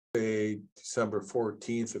Thursday, December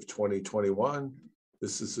 14th of 2021.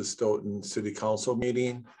 This is the Stoughton City Council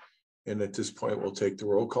meeting. And at this point, we'll take the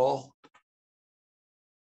roll call.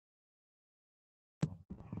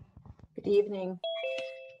 Good evening.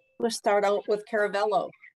 We'll start out with Caravello.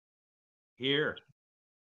 Here.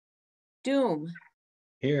 Doom.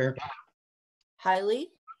 Here. Hiley.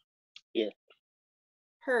 Here.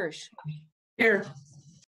 Hirsch. Here.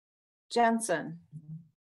 Jensen.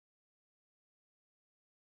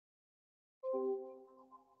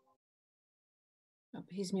 Oh,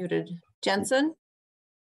 he's muted. Jensen.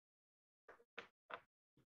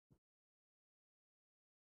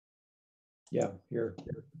 Yeah, here.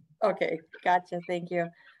 Okay, gotcha. Thank you.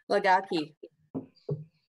 Lagaki.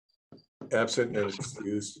 Absent and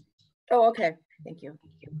excused. Oh, okay. Thank you.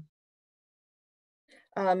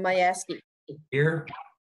 Mayaski. Here.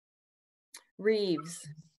 Reeves.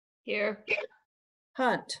 Here.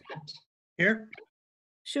 Hunt. Here.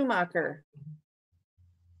 Schumacher.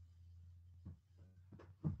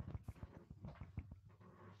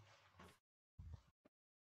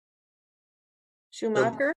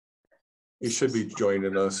 Schumacher. He should be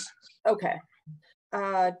joining us. Okay.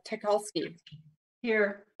 Tekalski.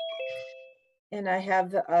 Here. And I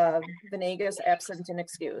have Venegas absent and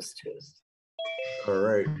excused. All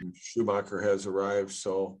right, Schumacher has arrived.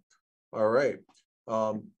 So, all right.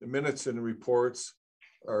 The minutes and reports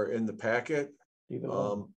are in the packet.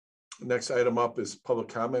 Next item up is public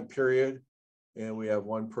comment period. And we have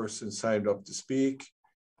one person signed up to speak.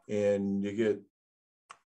 And you get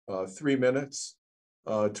 3 minutes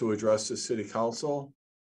to address the city council.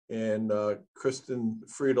 And Kristen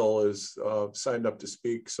Friedel is signed up to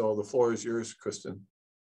speak. So the floor is yours, Kristen.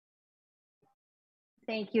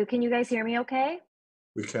 Thank you. Can you guys hear me okay?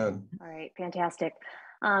 We can. All right, fantastic.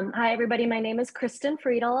 Hi, everybody. My name is Kristen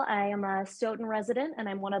Friedel. I am a Stoughton resident, and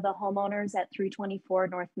I'm one of the homeowners at 324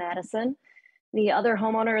 North Madison. The other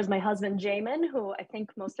homeowner is my husband, Jamin, who I think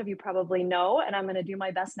most of you probably know, and I'm going to do my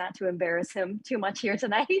best not to embarrass him too much here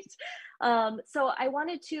tonight. So I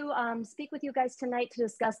wanted to speak with you guys tonight to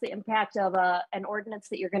discuss the impact of an ordinance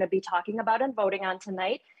that you're going to be talking about and voting on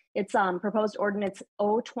tonight. It's proposed ordinance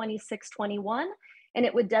 02621, and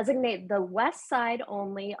it would designate the west side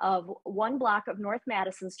only of one block of North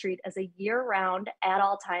Madison Street as a year-round, at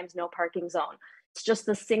all times, no parking zone. It's just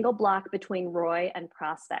the single block between Roy and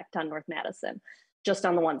Prospect on North Madison, just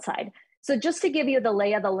on the one side. So just to give you the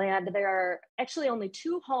lay of the land, there are actually only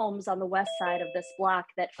 2 homes on the west side of this block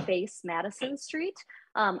that face Madison Street.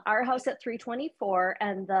 Our house at 324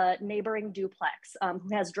 and the neighboring duplex,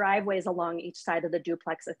 who has driveways along each side of the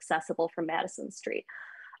duplex accessible from Madison Street.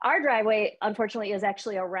 Our driveway, unfortunately, is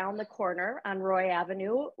actually around the corner on Roy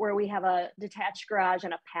Avenue, where we have a detached garage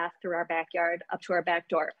and a path through our backyard up to our back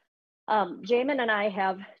door. Jamin and I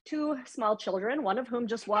have 2 small children, one of whom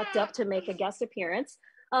just walked up to make a guest appearance,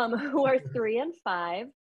 who are 3 and 5.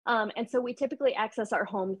 And so we typically access our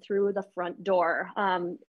home through the front door.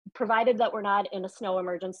 Provided that we're not in a snow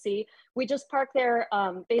emergency, we just park there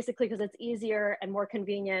basically because it's easier and more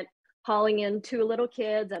convenient, hauling in 2 little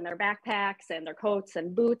kids and their backpacks and their coats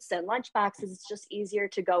and boots and lunch boxes. It's just easier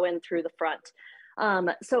to go in through the front.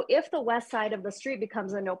 So if the west side of the street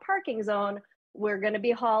becomes a no parking zone, we're going to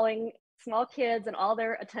be hauling small kids and all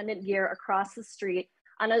their attendant gear across the street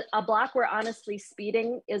on a block where honestly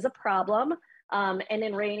speeding is a problem, and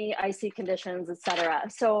in rainy, icy conditions, etc.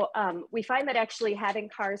 So we find that actually having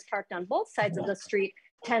cars parked on both sides of the street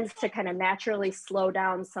tends to kind of naturally slow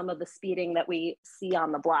down some of the speeding that we see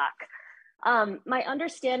on the block. My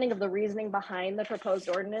understanding of the reasoning behind the proposed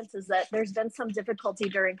ordinance is that there's been some difficulty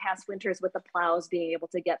during past winters with the plows being able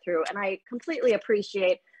to get through. And I completely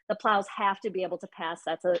appreciate the plows have to be able to pass.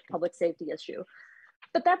 That's a public safety issue.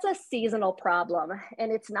 But that's a seasonal problem,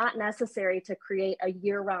 and it's not necessary to create a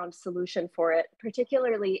year-round solution for it,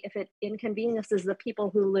 particularly if it inconveniences the people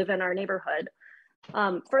who live in our neighborhood.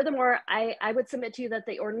 Furthermore, I would submit to you that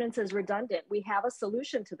the ordinance is redundant. We have a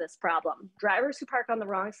solution to this problem. Drivers who park on the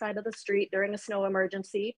wrong side of the street during a snow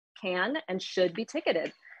emergency can and should be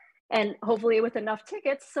ticketed. And hopefully with enough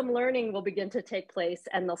tickets, some learning will begin to take place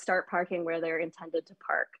and they'll start parking where they're intended to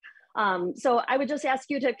park. So I would just ask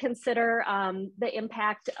you to consider the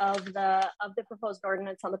impact of the proposed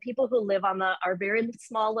ordinance on the people who live on our very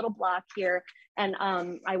small little block here. And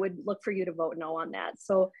I would look for you to vote no on that.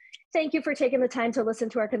 So thank you for taking the time to listen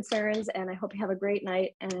to our concerns, and I hope you have a great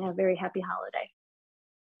night and a very happy holiday.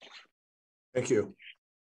 Thank you.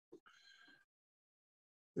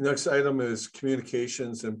 The next item is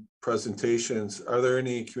communications and presentations. Are there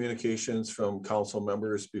any communications from council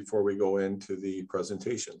members before we go into the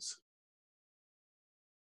presentations?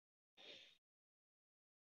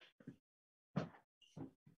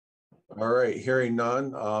 All right, hearing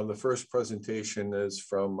none. The first presentation is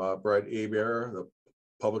from Brett Aber, the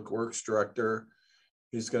Public Works Director.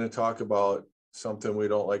 He's going to talk about something we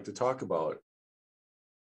don't like to talk about,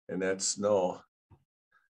 and that's snow.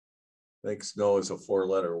 I think snow is a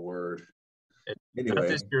 4-letter word. Anyway. Not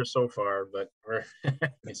this year so far, but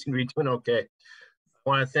we seem to be doing okay. I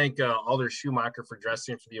want to thank Alder Schumacher for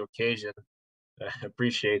dressing for the occasion. I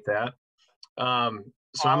appreciate that.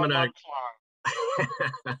 So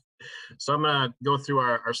I'm gonna go through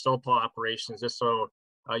our snowplow operations just so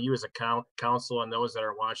you as a council and those that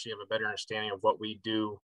are watching have a better understanding of what we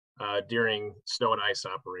do during snow and ice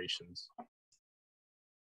operations.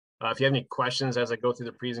 If you have any questions as I go through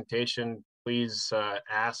the presentation, please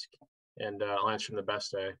ask, and I'll answer them the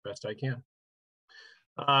best I can.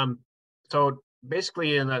 So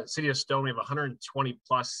basically in the city of Stoughton, we have 120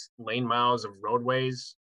 plus lane miles of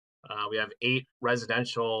roadways. We have 8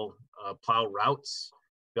 residential plow routes.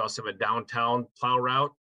 We also have a downtown plow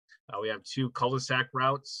route. We have 2 cul-de-sac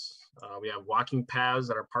routes. We have walking paths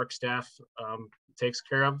that our park staff takes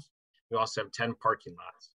care of. We also have 10 parking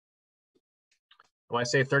lots. When I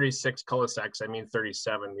say 36 cul-de-sacs, I mean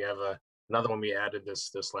 37. We have another one we added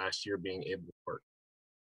this last year, being able to work.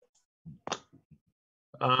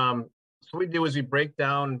 So what we do is we break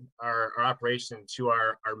down our operation to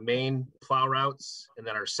our main plow routes and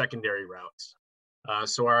then our secondary routes.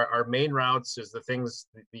 So our main routes is the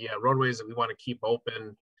roadways that we want to keep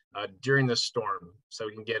open during the storm, so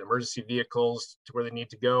we can get emergency vehicles to where they need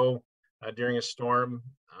to go during a storm.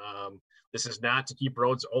 This is not to keep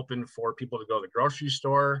roads open for people to go to the grocery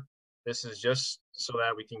store. This is just so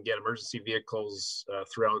that we can get emergency vehicles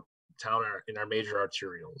throughout town in our major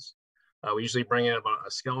arterials. We usually bring in about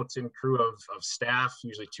a skeleton crew of staff,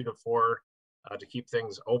 usually 2 to 4, to keep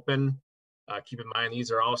things open. Keep in mind,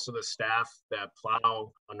 these are also the staff that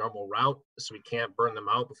plow a normal route, so we can't burn them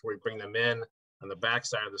out before we bring them in on the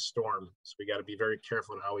backside of the storm. So we got to be very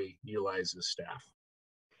careful in how we utilize the staff.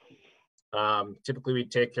 Typically, we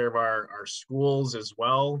take care of our schools as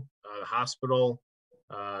well, the hospital,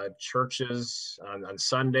 churches on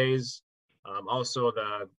Sundays. Also,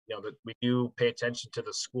 we do pay attention to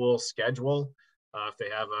the school schedule. If they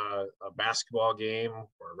have a basketball game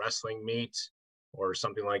or a wrestling meet or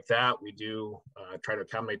something like that, we do try to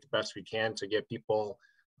accommodate the best we can to get people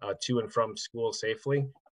to and from school safely.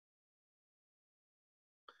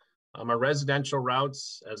 Our residential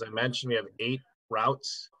routes, as I mentioned, we have 8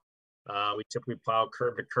 routes. We typically plow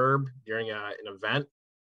curb to curb during an event.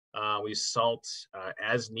 We salt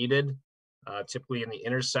as needed, typically in the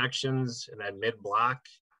intersections and then mid-block,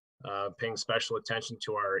 paying special attention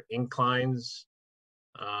to our inclines.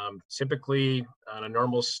 Typically on a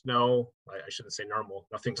normal snow, I shouldn't say normal,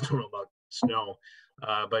 nothing's normal about snow,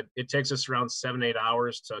 but it takes us around 7-8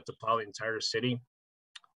 hours to plow the entire city,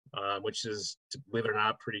 which is, believe it or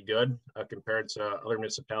not, pretty good compared to other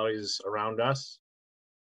municipalities around us.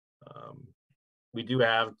 We do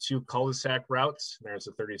have 2 cul-de-sac routes. There's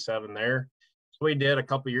a 37 there. So what we did a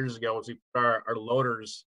couple years ago was we put our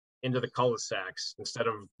loaders into the cul-de-sacs instead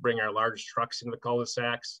of bringing our large trucks into the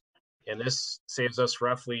cul-de-sacs. And this saves us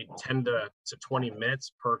roughly 10 to 20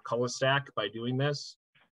 minutes per cul-de-sac by doing this.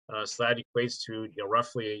 So that equates to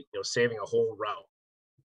roughly saving a whole route.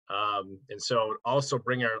 And so also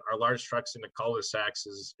bringing our large trucks into cul-de-sacs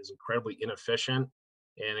is incredibly inefficient,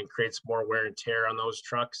 and it creates more wear and tear on those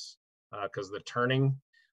trucks because of the turning.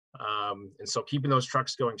 And so keeping those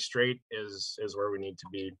trucks going straight is where we need to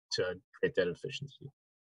be to create that efficiency.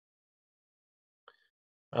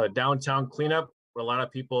 Downtown cleanup, what a lot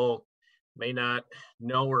of people may not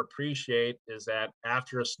know or appreciate is that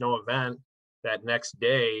after a snow event, that next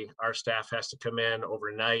day, our staff has to come in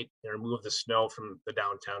overnight and remove the snow from the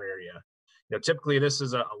downtown area. Typically this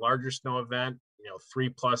is a larger snow event,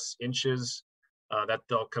 3+ inches that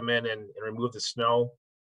they'll come in and remove the snow.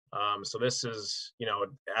 So this is,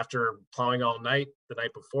 after plowing all night, the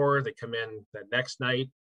night before, they come in that next night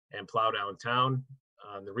and plow downtown.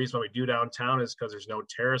 The reason why we do downtown is because there's no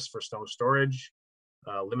terrace for snow storage,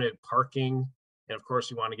 limited parking, and of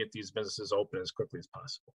course, we want to get these businesses open as quickly as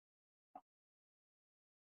possible.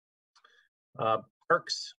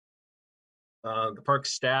 Parks. The park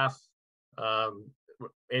staff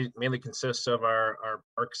mainly consists of our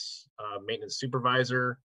parks maintenance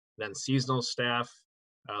supervisor, then seasonal staff.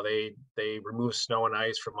 They remove snow and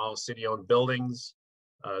ice from all city-owned buildings,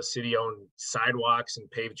 city-owned sidewalks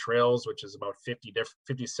and paved trails, which is about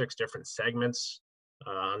 56 different segments.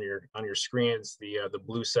 On your screen, it's the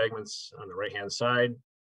blue segments on the right-hand side.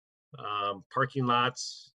 Parking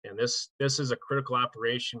lots, and this is a critical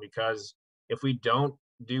operation because if we don't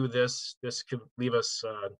do this, this could leave us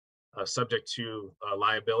subject to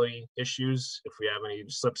liability issues if we have any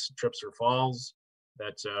slips, trips, or falls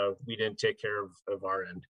that we didn't take care of our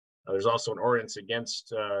end. There's also an ordinance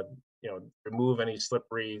against remove any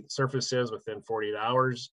slippery surfaces within 48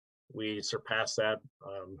 hours. We surpassed that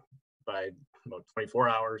by about 24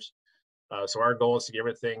 hours. So our goal is to get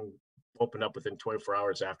everything opened up within 24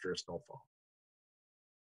 hours after a snowfall.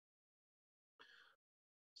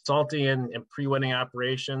 Salting and pre-wetting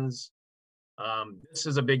operations. This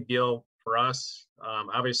is a big deal for us.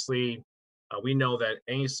 Obviously, we know that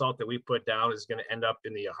any salt that we put down is going to end up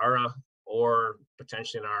in the Yahara or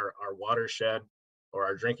potentially in our watershed, or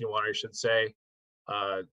our drinking water, I should say.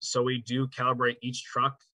 So we do calibrate each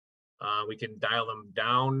truck. We can dial them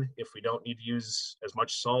down if we don't need to use as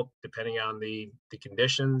much salt, depending on the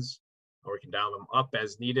conditions, or we can dial them up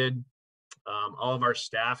as needed. All of our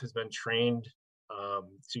staff has been trained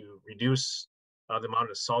to reduce the amount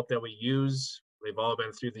of salt that we use. They've all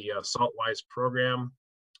been through the SaltWise program.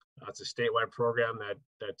 It's a statewide program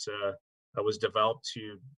that was developed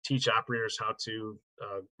to teach operators how to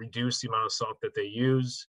reduce the amount of salt that they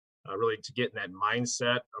use, really to get in that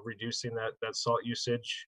mindset of reducing that salt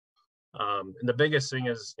usage. And the biggest thing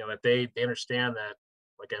is, that they understand that,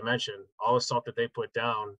 like I mentioned, all the salt that they put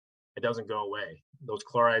down, it doesn't go away. Those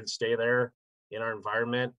chlorides stay there in our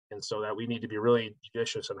environment, and so that we need to be really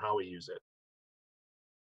judicious on how we use it.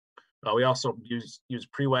 We also use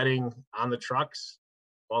pre-wetting on the trucks.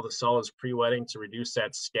 All the salt is pre-wetting to reduce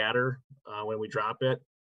that scatter when we drop it,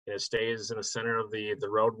 and it stays in the center of the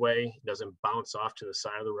roadway. It doesn't bounce off to the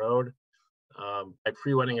side of the road. By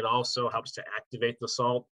pre-wetting, it also helps to activate the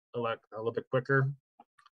salt a little bit quicker.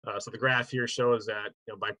 So the graph here shows that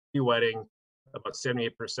by pre-wetting, about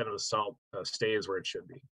 78% of the salt stays where it should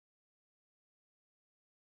be.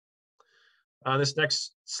 This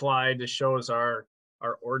next slide just shows our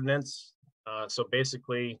ordinance. So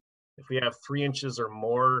basically, if we have 3 inches or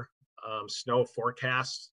more snow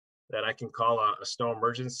forecast, that I can call a snow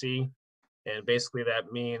emergency. And basically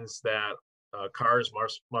that means that cars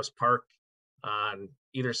must park on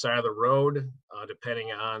either side of the road,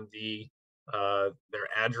 depending on their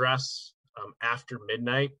address after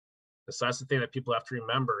midnight. So that's the thing that people have to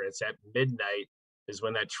remember. It's at midnight is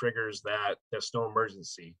when that triggers that snow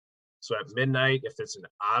emergency. So at midnight, if it's an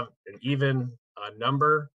even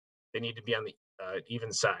number, they need to be on the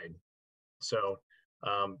even side. So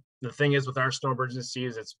the thing is with our snow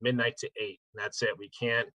emergencies, it's midnight to 8, and that's it. We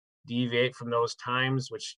can't deviate from those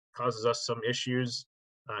times, which causes us some issues.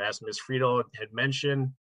 As Ms. Friedel had mentioned,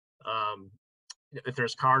 if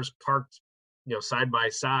there's cars parked, side by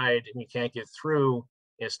side, and you can't get through,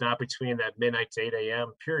 and it's not between that midnight to 8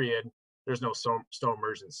 a.m. period, there's no snow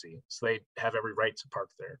emergency. So they have every right to park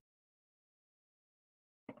there.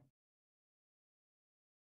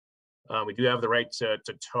 We do have the right to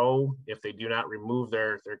tow if they do not remove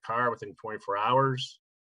their car within 24 hours.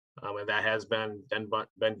 And that has been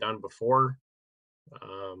done before.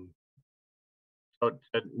 So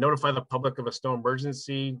to notify the public of a snow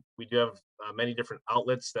emergency, we do have many different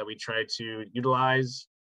outlets that we try to utilize.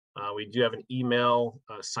 We do have an email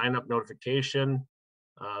sign up notification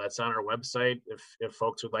that's on our website. If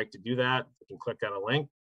folks would like to do that, you can click on a link.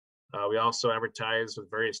 We also advertise with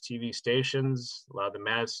various TV stations, a lot of the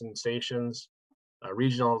Madison stations,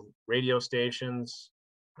 regional radio stations,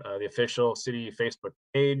 the official city Facebook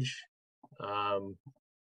page, and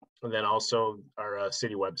then also our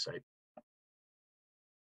city website.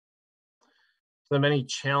 So the many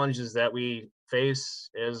challenges that we face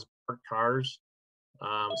is parked cars.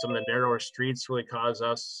 Some of the narrower streets really cause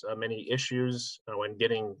us many issues when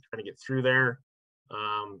trying to get through there.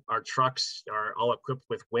 Our trucks are all equipped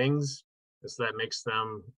with wings, so that makes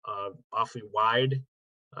them awfully wide.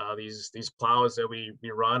 These plows that we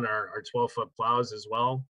run are 12-foot plows as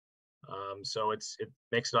well. So it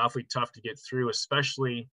makes it awfully tough to get through,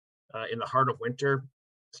 especially in the heart of winter.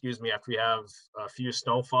 After we have a few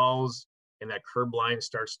snowfalls and that curb line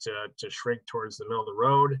starts to shrink towards the middle of the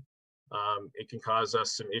road, it can cause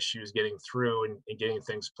us some issues getting through and getting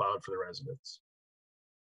things plowed for the residents.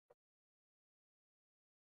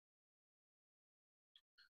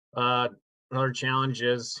 Another challenge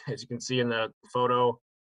is, as you can see in the photo,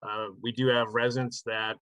 we do have residents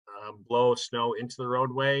that blow snow into the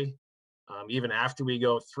roadway. Even after we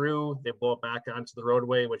go through, they blow it back onto the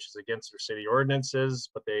roadway, which is against our city ordinances,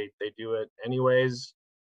 but they do it anyways.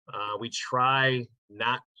 We try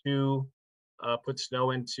not to put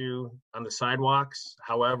snow on the sidewalks.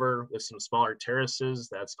 However, with some smaller terraces,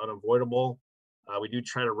 that's unavoidable. We do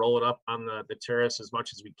try to roll it up on the terrace as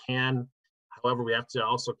much as we can. However, we have to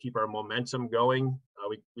also keep our momentum going.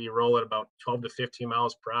 We roll at about 12 to 15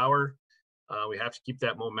 miles per hour. We have to keep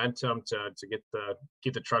that momentum to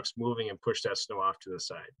keep the trucks moving and push that snow off to the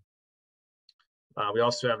side. We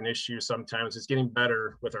also have an issue sometimes. It's getting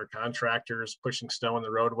better with our contractors pushing snow on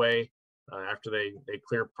the roadway after they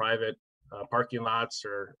clear private parking lots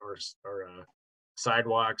or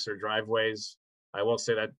sidewalks or driveways. I will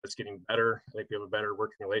say that it's getting better. I think we have a better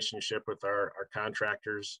working relationship with our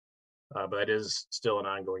contractors, but that is still an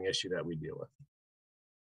ongoing issue that we deal with.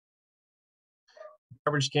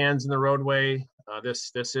 Garbage cans in the roadway.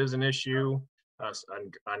 This is an issue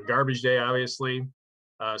on garbage day, obviously.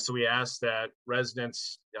 So we ask that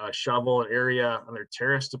residents shovel an area on their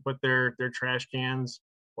terrace to put their trash cans,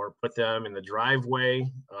 or put them in the driveway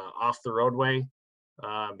off the roadway.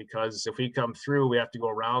 Because if we come through, we have to go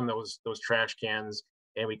around those trash cans,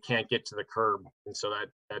 and we can't get to the curb, and so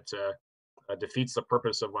that defeats the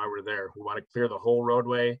purpose of why we're there. We want to clear the whole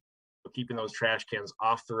roadway, but keeping those trash cans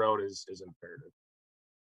off the road is imperative.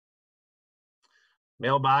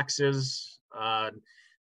 Mailboxes,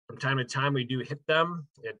 from time to time we do hit them.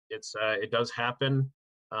 It does happen.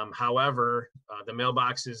 However, the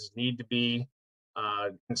mailboxes need to be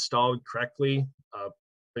installed correctly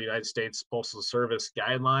the United States Postal Service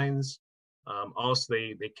guidelines. Also,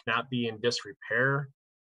 they cannot be in disrepair.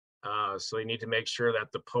 So they need to make sure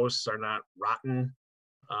that the posts are not rotten.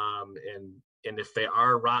 And if they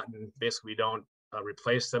are rotten, basically we don't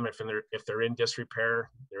replace them. If they're in disrepair,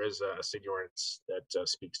 there is a city ordinance that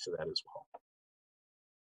speaks to that as well.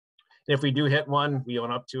 And if we do hit one, we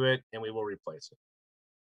own up to it and we will replace it.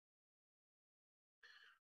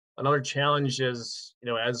 Another challenge is,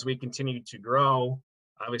 as we continue to grow,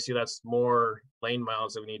 obviously that's more lane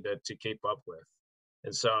miles that we need to keep up with.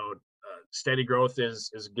 And so steady growth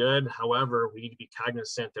is good. However, we need to be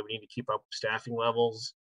cognizant that we need to keep up with staffing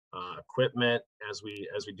levels, equipment as we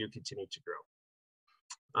do continue to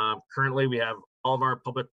grow. Currently, we have all of our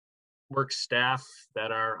public works staff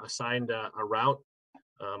that are assigned a route.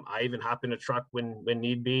 I even hop in a truck when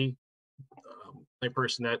need be. The only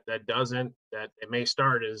person that doesn't, that it may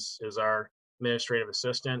start is our administrative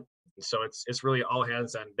assistant. So it's really all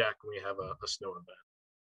hands on deck when we have a snow event.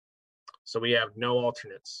 So we have no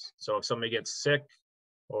alternates. So if somebody gets sick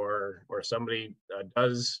or somebody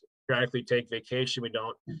does periodically take vacation, we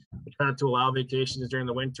try not to allow vacations during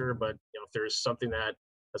the winter, but if there's something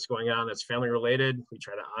that's going on that's family related, we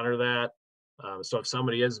try to honor that. So if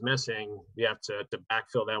somebody is missing, we have to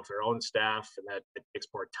backfill that with our own staff, and that it takes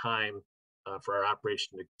more time for our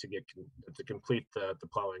operation to complete the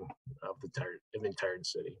plowing of the entire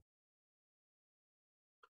city.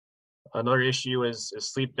 Another issue is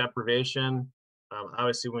sleep deprivation.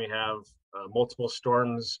 Obviously, when we have multiple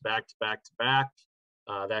storms back to back,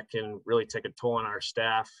 that can really take a toll on our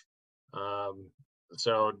staff.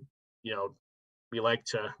 So, we like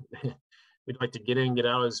to we'd like to get in, get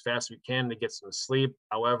out as fast as we can to get some sleep.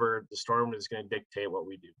 However, the storm is going to dictate what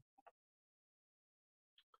we do.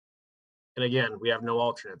 And again, we have no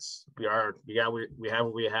alternates. We have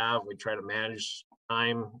what we have. We try to manage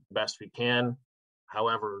time best we can.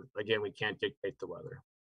 However, again, we can't dictate the weather.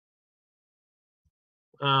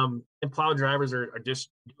 And plow drivers are just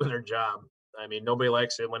doing their job. I mean, nobody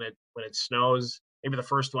likes it when it snows. Maybe the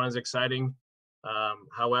first one is exciting.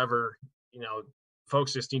 However,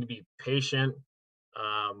 folks just need to be patient.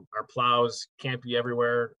 Our plows can't be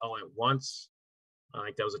everywhere all at once. I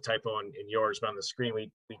think that was a typo in yours, but on the screen, we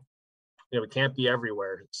can't be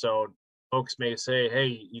everywhere. So folks may say,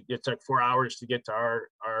 hey, it took 4 hours to get to our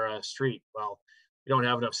street. Well, we don't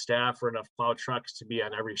have enough staff or enough plow trucks to be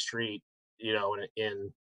on every street, in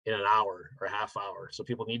an hour or a half hour. So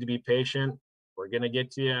people need to be patient. We're going to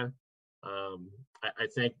get to you. I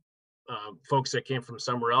think folks that came from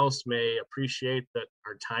somewhere else may appreciate that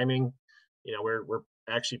our timing, we're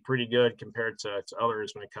actually pretty good compared to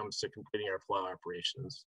others when it comes to completing our plow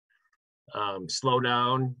operations. Slow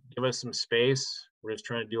down, give us some space. We're just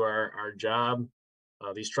trying to do our job.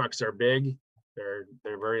 These trucks are big. They're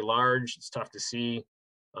very large. It's tough to see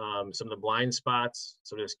some of the blind spots.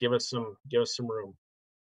 So just give us some room.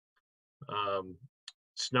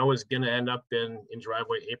 Snow is going to end up in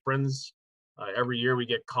driveway aprons. Every year we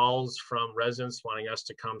get calls from residents wanting us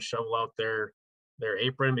to come shovel out their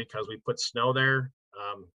apron because we put snow there.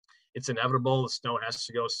 It's inevitable. The snow has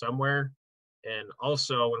to go somewhere. And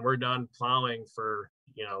also when we're done plowing for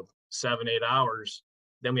 7-8 hours,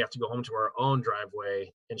 then we have to go home to our own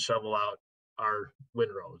driveway and shovel out our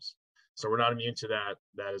windrows. So we're not immune to that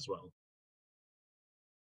as well.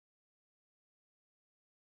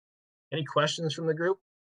 Any questions from the group?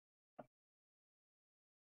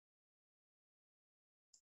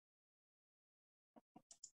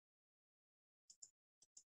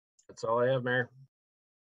 That's all I have, Mayor.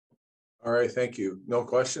 All right, thank you. No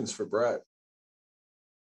questions for Brett.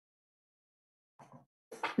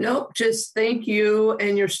 Nope, just thank you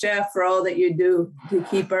and your staff for all that you do to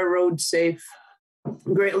keep our roads safe.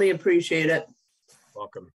 Greatly appreciate it.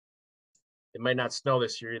 Welcome. It might not snow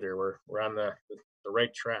this year either. We're on the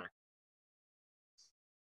right track.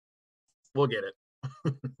 We'll get it.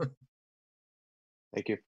 Thank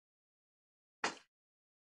you.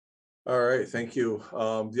 All right, thank you.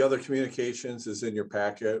 The other communications is in your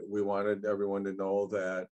packet. We wanted everyone to know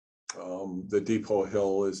that the Depot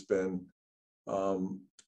Hill has been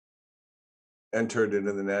entered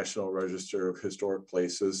into the National Register of Historic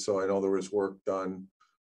Places. So I know there was work done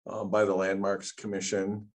by the Landmarks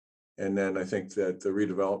Commission. And then I think that the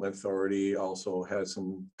Redevelopment Authority also had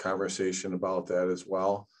some conversation about that as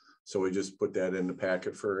well. So we just put that in the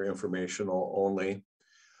packet for informational only.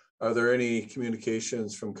 Are there any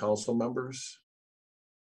communications from council members?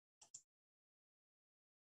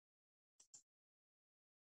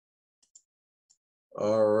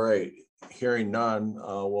 All right, hearing none,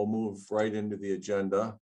 we'll move right into the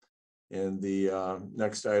agenda. And the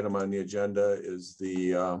next item on the agenda is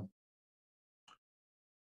the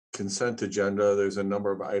consent agenda. There's a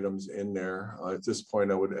number of items in there. At this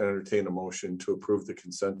point, I would entertain a motion to approve the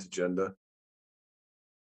consent agenda.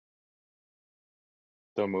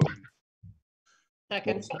 So moved.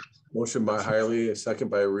 Second. Motion by Hiley, a second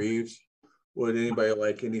by Reeves. Would anybody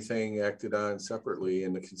like anything acted on separately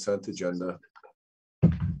in the consent agenda?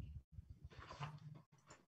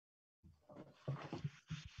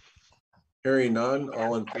 Hearing none,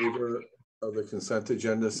 all in favor of the consent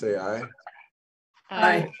agenda, say aye.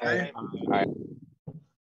 Aye. Aye.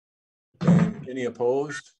 And any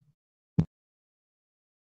opposed?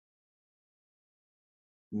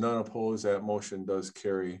 None opposed, that motion does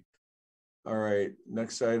carry. All right,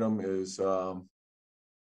 next item is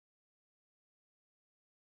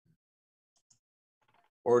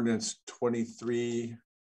ordinance 23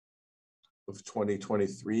 of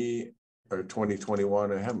 2023 or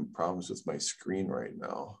 2021. I'm having problems with my screen right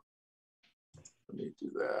now. Let me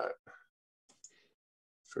do that.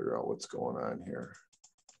 Figure out what's going on here.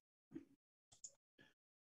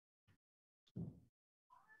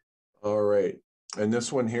 All right, and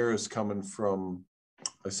this one here is coming from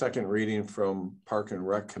a second reading from Park and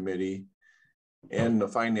Rec Committee and the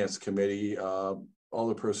Finance Committee.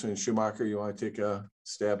 Alderperson Schumacher, you want to take a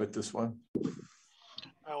stab at this one?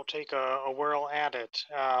 I'll take a whirl at it.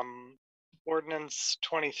 Ordinance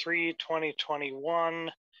 23, 2021.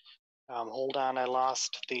 Hold on, I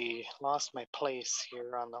lost my place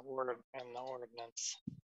here on the ordinance.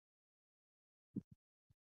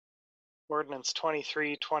 Ordinance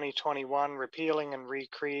 23, 2021, repealing and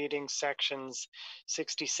recreating sections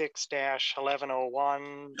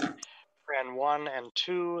 66-1101, Paren 1 and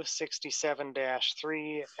 2,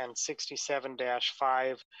 67-3, and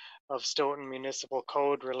 67-5 of Stoughton Municipal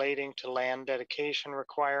Code relating to land dedication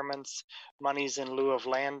requirements, monies in lieu of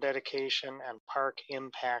land dedication, and park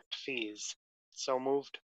impact fees. So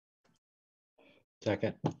moved.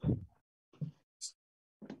 Second.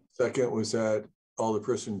 Second, was that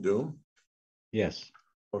Alderperson Doom? Yes.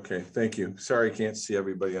 Okay, thank you. Sorry, I can't see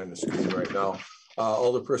everybody on the screen right now.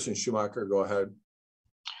 Alderperson Schumacher, go ahead.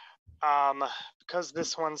 Because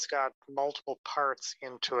this one's got multiple parts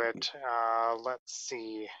into it, let's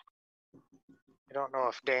see. I don't know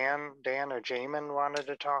if Dan or Jamin wanted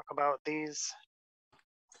to talk about these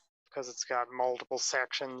because it's got multiple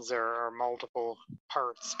sections or multiple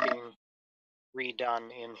parts being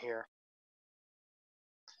redone in here.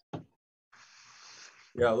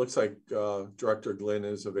 Yeah, it looks like Director Glenn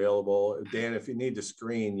is available. Dan, if you need the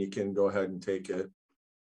screen, you can go ahead and take it.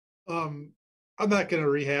 I'm not going to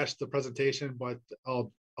rehash the presentation, but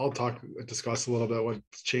I'll discuss a little bit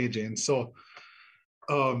what's changing. So,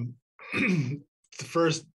 to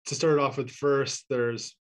start off with,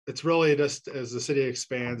 it's really just as the city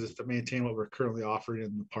expands, is to maintain what we're currently offering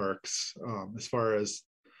in the parks, as far as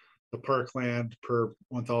the park land per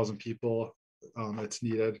 1,000 people that's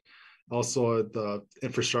needed. Also the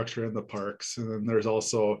infrastructure in the parks, and then there's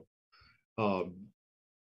also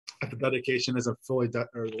if the dedication isn't fully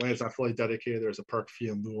or the land's not fully dedicated, there's a park fee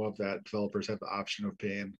in lieu of that. Developers have the option of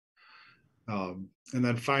paying. And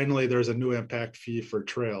then finally, there's a new impact fee for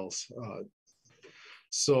trails.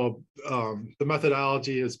 So the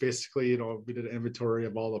methodology is basically, we did an inventory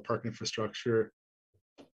of all the park infrastructure,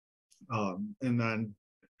 and then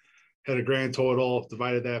had a grand total,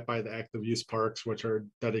 divided that by the active use parks, which are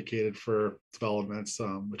dedicated for developments,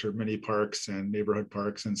 which are mini parks and neighborhood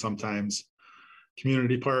parks, and sometimes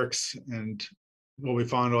community parks. And what we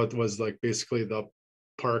found out was basically the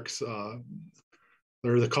parks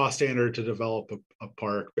or the cost standard to develop a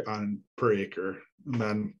park on per acre. And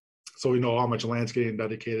then, so we know how much land's getting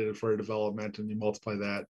dedicated for development, and you multiply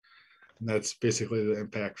that. And that's basically the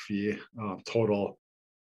impact fee total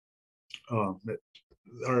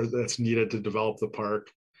that's needed to develop the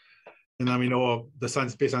park. And then we know the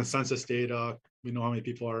sense based on census data, we know how many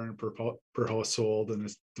people are in per household, and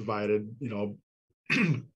it's divided,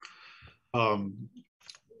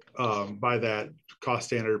 by that cost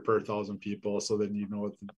standard per 1,000 people. So then you know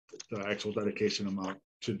what the actual dedication amount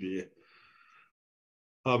should be.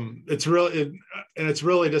 It's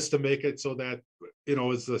really just to make it so that,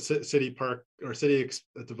 as the city park or city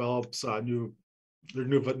develops new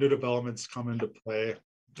developments come into play,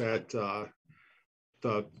 that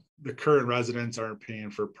the current residents aren't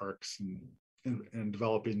paying for parks and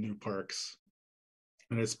developing new parks,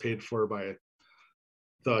 and it's paid for by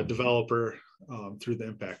the developer through the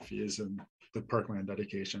impact fees and the parkland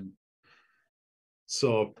dedication.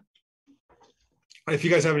 So if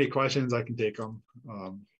you guys have any questions, I can take them.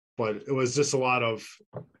 But it was just a lot of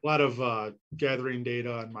gathering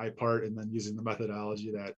data on my part, and then using the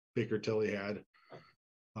methodology that Baker Tilly had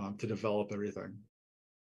to develop everything.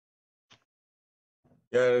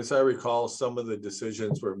 Yeah, as I recall, some of the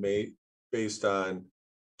decisions were made based on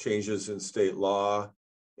changes in state law.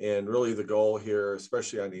 And really the goal here,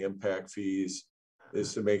 especially on the impact fees,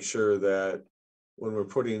 is to make sure that when we're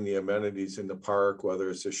putting the amenities in the park, whether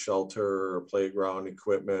it's a shelter or playground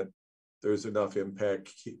equipment, there's enough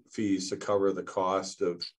impact fees to cover the cost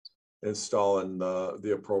of installing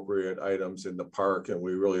the appropriate items in the park. And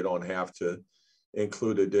we really don't have to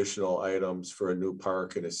include additional items for a new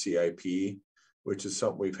park in a CIP, which is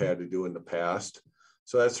something we've had to do in the past.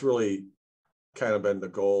 So that's really kind of been the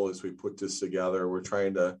goal as we put this together. We're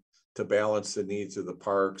trying to balance the needs of the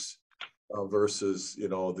parks versus,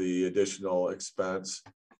 the additional expense,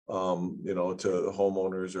 to the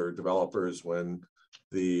homeowners or developers when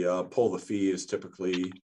the pull the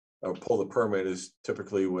permit is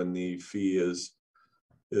typically when the fee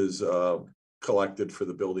is collected for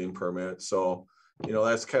the building permit. So,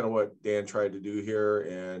 that's kind of what Dan tried to do here.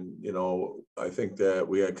 And, I think that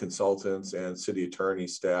we had consultants and city attorney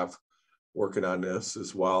staff working on this,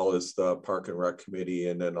 as well as the Park and Rec Committee,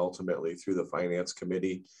 and then ultimately through the Finance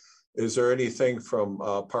Committee. Is there anything from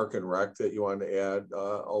Park and Rec that you want to add,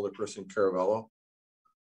 Alderperson Caravello?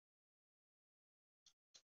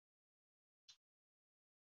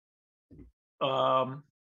 I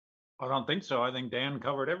don't think so. I think Dan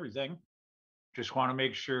covered everything. Just want to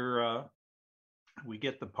make sure we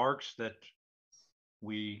get the parks that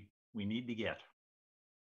we need to get.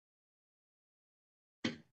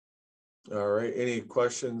 All right. Any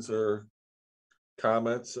questions or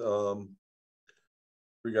comments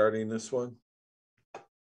regarding this one?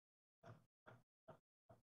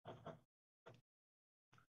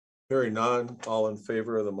 Hearing none, all in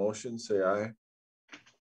favor of the motion, say aye.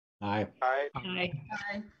 Aye. Aye.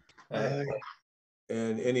 Aye. Aye.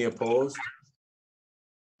 And any opposed?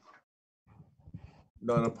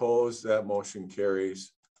 None opposed, that motion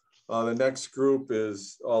carries. The next group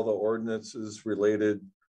is all the ordinances related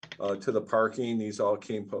to the parking. These all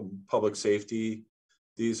came from public safety.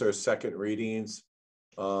 These are second readings.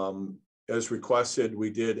 As requested, we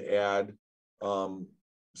did add some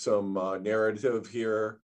narrative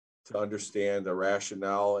here to understand the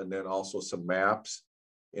rationale, and then also some maps.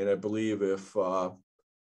 And I believe if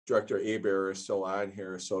Director Hebert is still on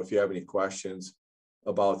here, so if you have any questions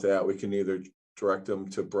about that, we can either direct them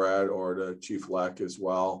to Brad or to Chief Leck as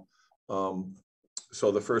well.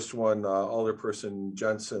 So the first one, Alderperson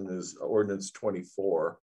Jensen, is ordinance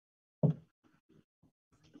 24.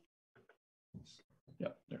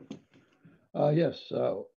 Yeah, there. Yes,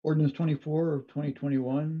 ordinance 24 of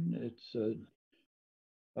 2021. It's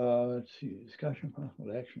let's see, discussion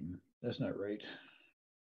possible action. That's not right.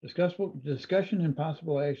 Discussion and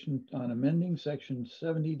possible action on amending section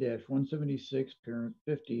 70-176, parent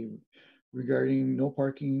 50, regarding no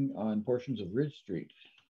parking on portions of Ridge Street.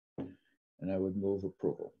 And I would move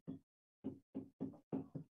approval.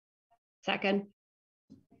 Second.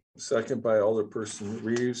 Second by Alderperson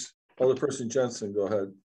Reeves. Alderperson Jensen, go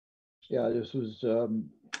ahead. Yeah, this was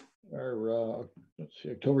our let's see,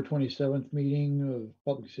 October 27th meeting of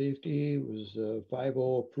public safety. It was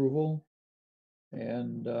 5-0 approval.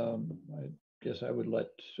 And I guess I would let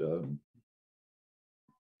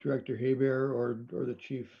Director Hebert or the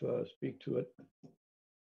chief speak to it.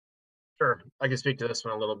 Sure, I can speak to this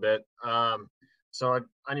one a little bit. So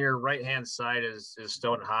on your right-hand side is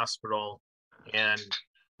Stoughton Hospital, and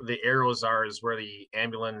the arrows is where the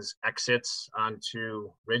ambulance exits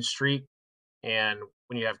onto Ridge Street. And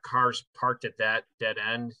when you have cars parked at that dead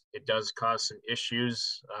end, it does cause some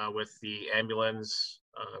issues with the ambulance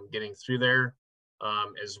getting through there,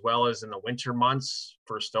 as well as in the winter months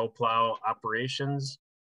for snowplow operations,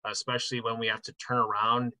 especially when we have to turn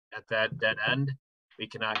around at that dead end. We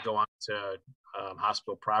cannot go onto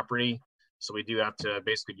hospital property. So we do have to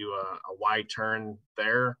basically do a wide turn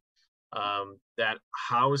there. That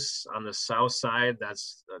house on the south side,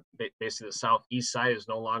 that's basically the southeast side, is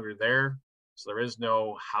no longer there. So there is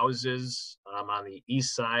no houses on the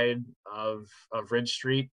east side of Ridge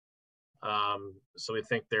Street. So we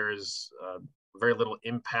think there is very little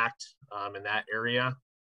impact in that area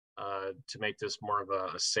to make this more of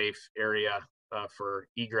a safe area for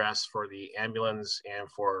egress for the ambulance and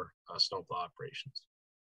for snowplow operations.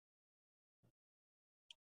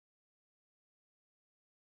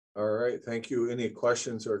 All right, thank you. Any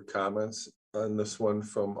questions or comments on this one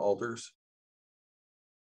from alders?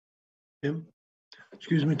 Tim,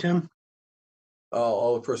 excuse me, Tim.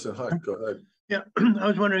 Alderperson Hunt, go ahead. Yeah, I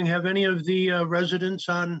was wondering, have any of the residents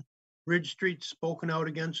on Ridge Street spoken out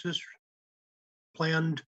against this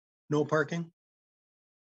planned no parking?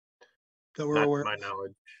 That we're aware of? Not to my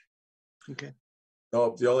knowledge. Okay.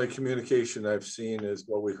 No, the only communication I've seen is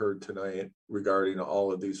what we heard tonight regarding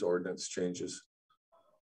all of these ordinance changes.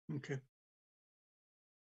 Okay.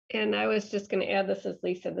 And I was just going to add, this is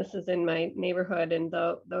Lisa, this is in my neighborhood, and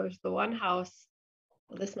there's the one house,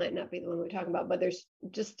 well, this might not be the one we're talking about, but there's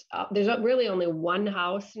just, there's really only one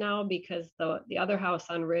house now, because the other house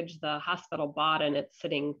on Ridge, the hospital bought, and it's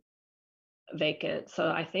sitting vacant. So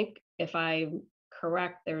I think if I'm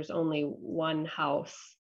correct, there's only one house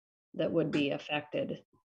that would be affected.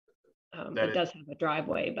 It does have a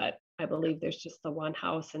driveway, but I believe there's just the one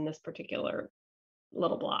house in this particular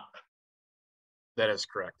little block. That is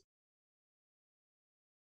correct.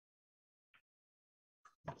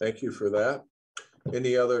 Thank you for that.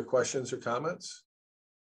 Any other questions or comments?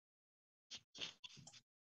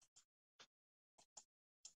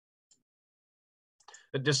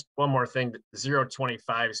 Just one more thing,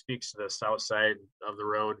 025 speaks to the south side of the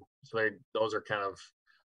road. So those are kind of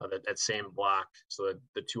that same block. So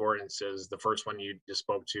the two ordinances, the first one you just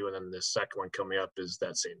spoke to, and then the second one coming up is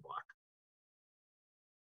that same block.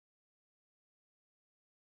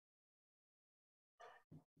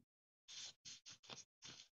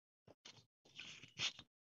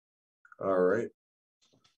 All right.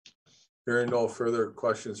 Hearing no further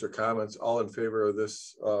questions or comments, all in favor of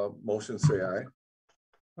this motion, say aye.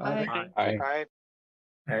 Aye. Aye.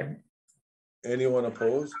 Aye. Anyone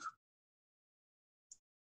opposed?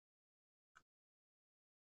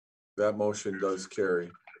 That motion does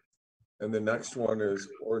carry. And the next one is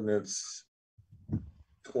ordinance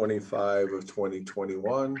 25 of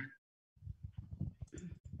 2021.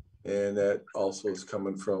 And that also is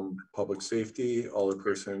coming from Public Safety,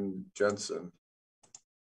 Alderperson Jensen.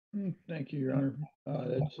 Thank you, Your Honor.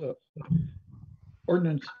 That's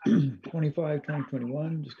ordinance 25,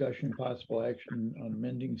 2021, discussion and possible action on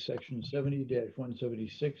amending section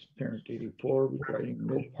 70-176, parent 84, regarding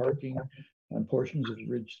no parking on portions of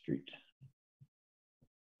Ridge Street.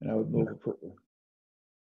 And I would move approval.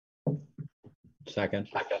 Second.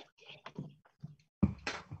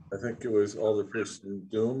 I think it was Alderperson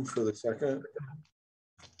Doom for the second.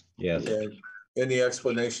 Yes. And any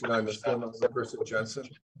explanation on this one, Alderperson Jensen?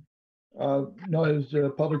 No, it was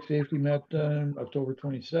Public Safety met October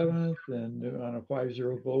 27th, and on a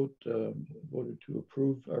 5-0 vote, voted to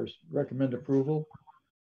approve or recommend approval.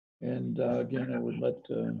 And again, I would let,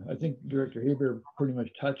 I think Director Haber pretty much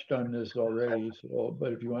touched on this already. So,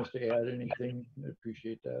 but if he wants to add anything, I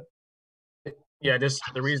appreciate that. Yeah, just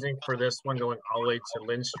the reasoning for this one going all the way to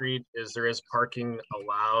Lynn Street is there is parking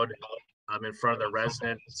allowed in front of the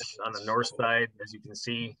residents on the north side, as you can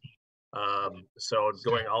see. So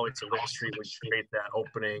going all the way to Lynn Street would create that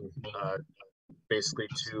opening basically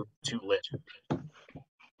to Lynn.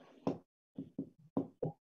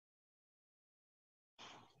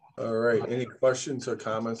 All right, any questions or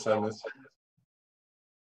comments on this?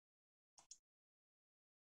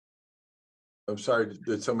 I'm sorry,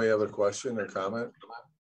 did somebody have a question or comment?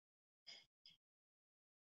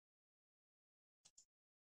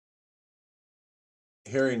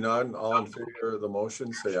 Hearing none, all in favor of the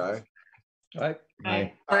motion, say aye. Aye.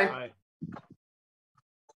 Aye. Aye.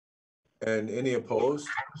 And any opposed?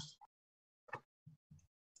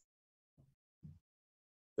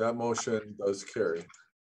 That motion does carry.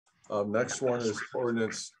 Next one is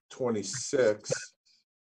ordinance 26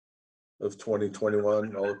 of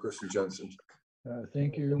 2021, Alderperson Jensen.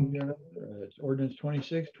 Thank you, Your Honor. It's ordinance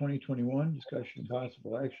 26, 2021, discussion and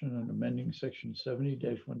possible action on amending section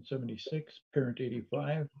 70-176, parent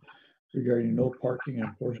 85, regarding no parking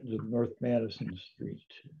on portions of North Madison Street.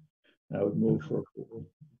 I would move for approval.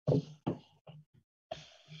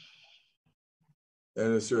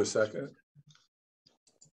 And is there a second?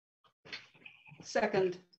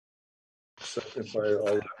 Second. Second by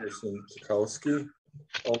Alderperson Zakowski.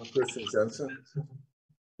 Alderperson Jensen.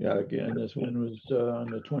 Yeah, again, this one was on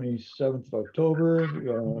the 27th of October.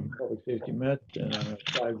 Public safety met and on a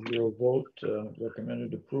 5-0 vote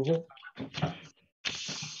recommended approval.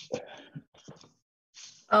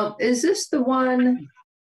 Is this the one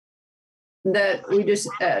that we just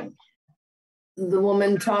had the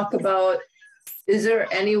woman talk about? Is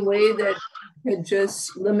there any way that could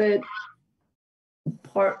just limit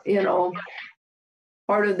part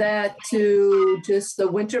of that to just the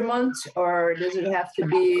winter months, or does it have to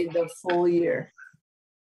be the full year?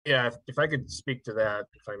 Yeah, if I could speak to that,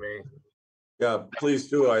 if I may. Yeah, please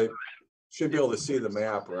do. I should be able to see the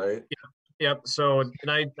map, right? Yep. So,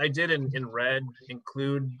 and I did in red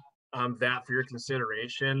include that for your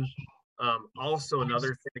consideration. Also, another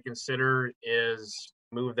thing to consider is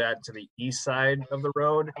move that to the east side of the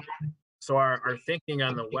road. So our thinking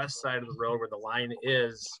on the west side of the road where the line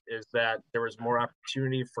is that there was more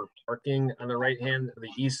opportunity for parking on the right hand,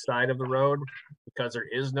 the east side of the road, because there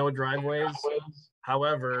is no driveways.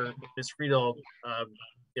 However, Ms. Friedel,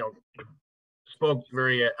 spoke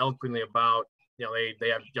very eloquently about, they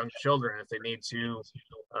have young children. If they need to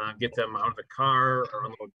get them out of the car or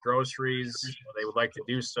unload groceries, they would like to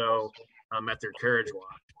do so at their carriage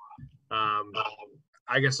walk.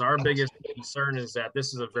 I guess our biggest concern is that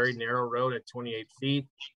this is a very narrow road at 28 feet,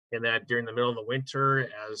 and that during the middle of the winter,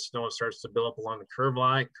 as snow starts to build up along the curb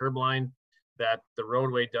line, that the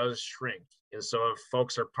roadway does shrink. And so if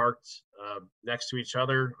folks are parked next to each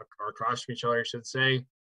other or across from each other, I should say,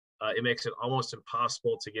 it makes it almost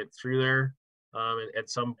impossible to get through there at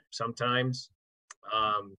sometimes.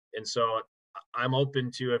 And so I'm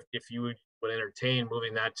open to if you would entertain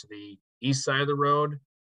moving that to the east side of the road.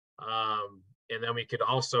 And then we could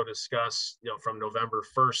also discuss, from November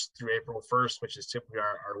 1st through April 1st, which is typically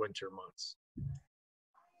our winter months.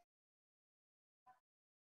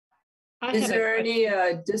 Is there any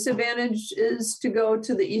disadvantages to go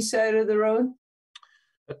to the east side of the road?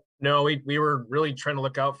 No, we were really trying to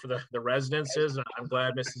look out for the residences. I'm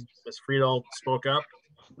glad Ms. Friedel spoke up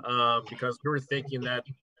because we were thinking that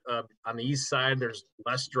on the east side, there's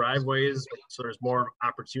less driveways, so there's more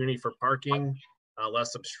opportunity for parking,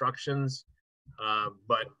 less obstructions.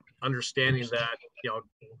 But understanding that,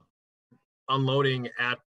 unloading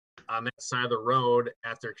on that side of the road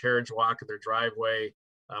at their carriage walk or their driveway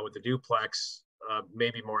with the duplex may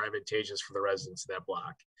be more advantageous for the residents of that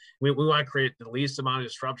block. We want to create the least amount of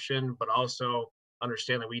disruption, but also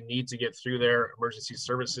understand that we need to get through there. Emergency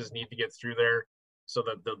services need to get through there, so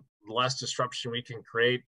that the less disruption we can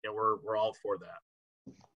create, we're all for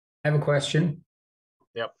that. I have a question.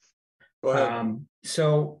 Yep. Go ahead.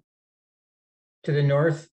 So to the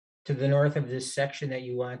north of this section that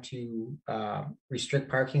you want to restrict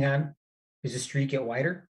parking on, does the street get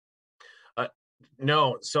wider?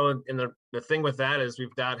 No. So in the thing with that is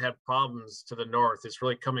we've not had problems to the north. It's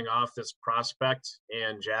really coming off this Prospect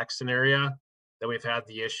and Jackson area that we've had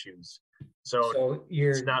the issues. So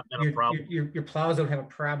it's not been a problem. Your plows don't have a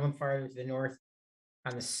problem farther to the north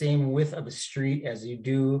on the same width of the street as you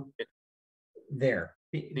do there,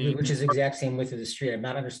 which is the exact same width of the street. I'm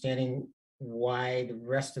not understanding why the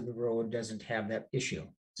rest of the road doesn't have that issue,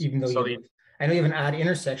 even though I know you have an odd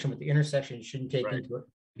intersection, but the intersection shouldn't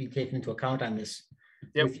be taken into account on this.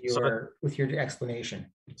 Yep. with your explanation.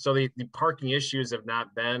 So the parking issues have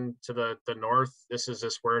not been to the north. This is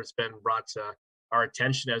just where it's been brought to our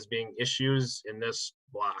attention as being issues in this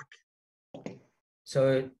block.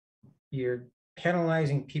 So you're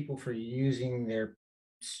penalizing people for using their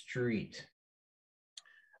street.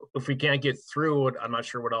 If we can't get through it, I'm not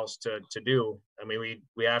sure what else to do. I mean,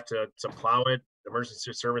 we have to plow it.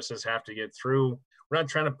 Emergency services have to get through. We're not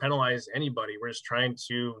trying to penalize anybody. We're just trying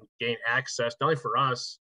to gain access, not only for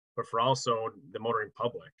us, but for also the motoring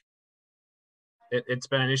public. It's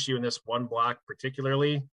been an issue in this one block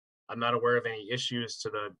particularly. I'm not aware of any issues to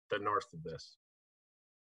the north of this.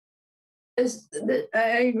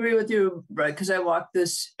 I agree with you, Brett, because I walk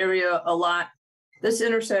this area a lot. This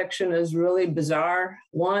intersection is really bizarre.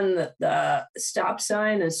 One, the stop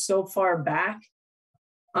sign is so far back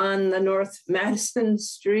on the North Madison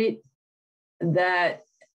Street that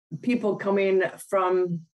people coming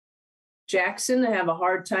from Jackson have a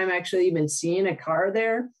hard time actually even seeing a car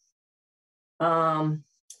there.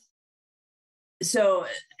 So,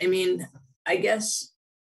 I mean, I guess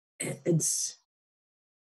I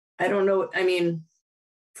don't know. I mean,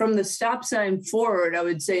 from the stop sign forward, I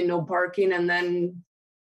would say no parking. And then,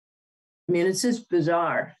 I mean, it's just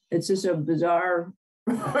bizarre. It's just a bizarre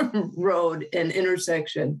road and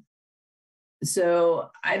intersection. So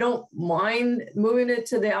I don't mind moving it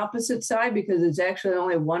to the opposite side because it's actually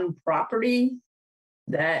only one property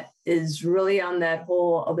that is really on that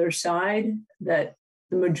whole other side, that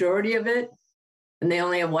the majority of it, and they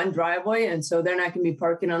only have one driveway, and so they're not going to be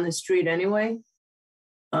parking on the street anyway.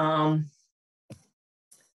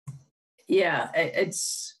 Yeah,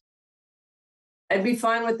 I'd be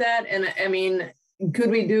fine with that. And I mean, could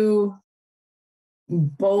we do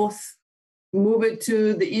both? Move it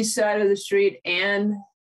to the east side of the street and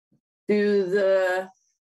do the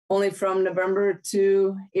only from November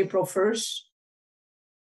to April 1st?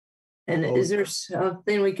 And is there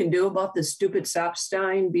something we can do about the stupid stop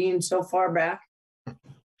sign being so far back?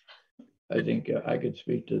 I think I could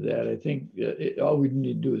speak to that. I think all we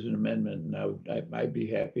need to do is an amendment, and I'd be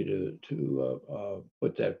happy to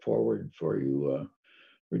put that forward for you,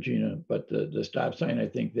 Regina. But the stop sign, I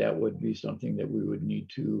think that would be something that we would need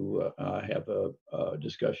to have a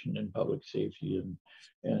discussion in public safety,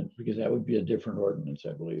 and because that would be a different ordinance,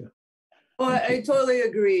 I believe. Well, I totally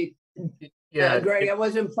agree. Yeah, Greg, I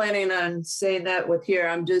wasn't planning on saying that with here.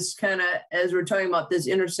 I'm just kind of, as we're talking about this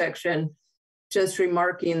intersection, just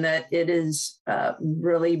remarking that it is a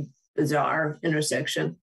really bizarre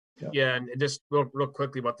intersection. Yeah, and just real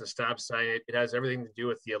quickly about the stop sign, it has everything to do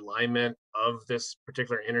with the alignment of this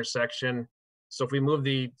particular intersection. So if we move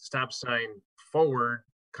the stop sign forward,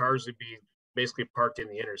 cars would be basically parked in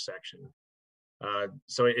the intersection.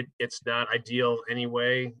 So it's not ideal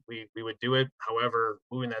anyway. We would do it. However,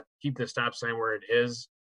 keeping the stop sign where it is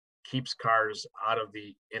keeps cars out of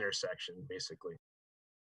the intersection, basically.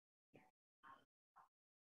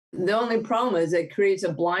 The only problem is it creates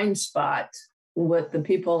a blind spot with the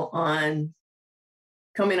people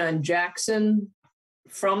coming on Jackson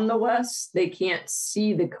from the west. They can't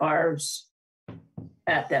see the cars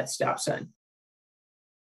at that stop sign.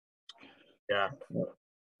 Yeah.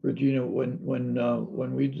 Regina,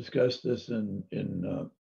 when we discussed this in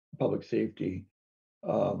public safety,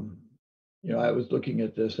 you know, I was looking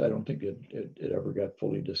at this. I don't think it ever got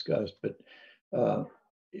fully discussed, but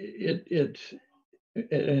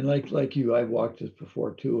and like you, I've walked this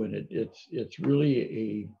before too, and it's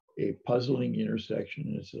really a puzzling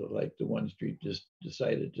intersection. It's like the one street just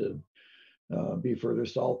decided to be further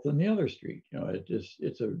south than the other street. You know,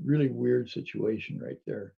 it's a really weird situation right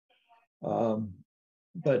there.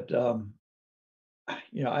 But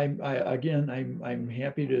you know, I'm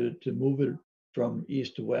happy to move it from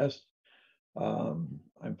east to west.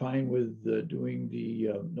 I'm fine with doing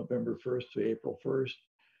the November 1st to April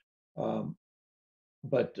 1st.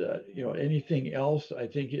 But you know, anything else, I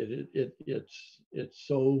think it's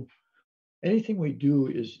so, anything we do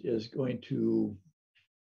is going to,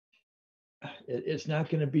 it's not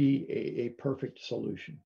going to be a perfect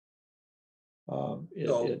solution.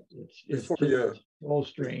 It's all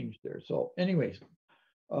strange there. So anyways.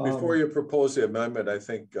 Before you propose the amendment, I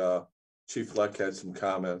think Chief Leck had some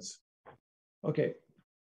comments. Okay.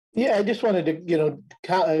 Yeah, I just wanted to, you know,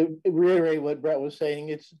 reiterate what Brett was saying.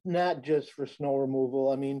 It's not just for snow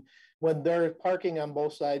removal. I mean, when they're parking on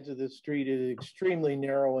both sides of the street, it is extremely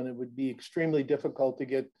narrow, and it would be extremely difficult to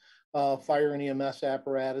get fire and EMS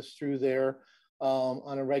apparatus through there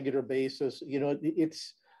on a regular basis. You know,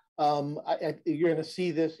 it's you're going to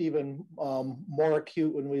see this even more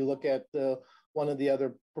acute when we look at one of the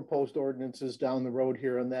other proposed ordinances down the road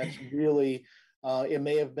here, and that's really. It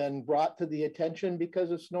may have been brought to the attention because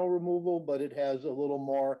of snow removal, but it has a little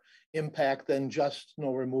more impact than just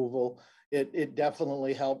snow removal. It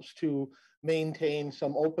definitely helps to maintain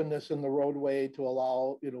some openness in the roadway to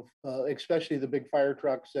allow, you know, especially the big fire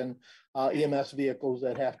trucks and EMS vehicles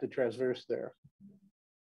that have to traverse there.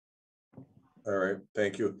 All right,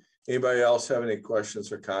 thank you. Anybody else have any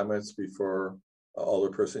questions or comments before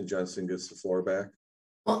Alderperson Jensen gets the floor back?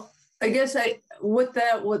 Well, I guess what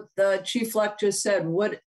Chief Leck just said,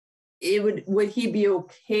 would he be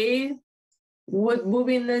okay with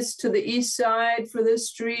moving this to the east side for this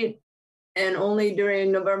street and only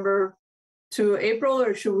during November to April,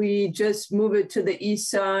 or should we just move it to the east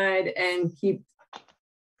side and keep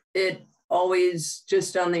it always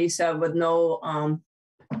just on the east side with no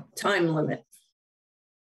time limit?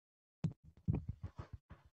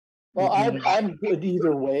 Well, I'm good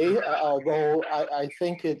either way, although I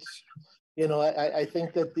think it's, you know, I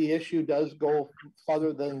think that the issue does go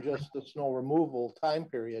further than just the snow removal time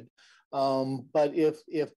period. But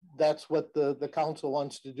if that's what the council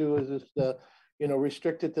wants to do, is just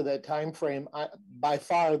restrict it to that time frame. By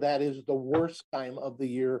far, that is the worst time of the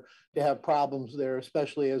year to have problems there,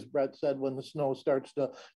 especially as Brett said, when the snow starts to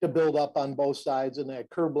build up on both sides and that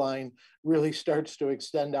curb line really starts to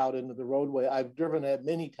extend out into the roadway. I've driven it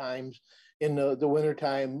many times in the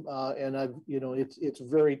wintertime, and it's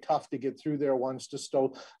very tough to get through there once the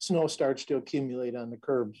snow starts to accumulate on the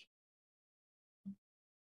curbs.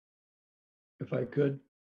 If I could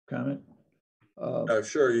comment.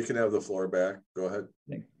 Sure, you can have the floor back. Go ahead.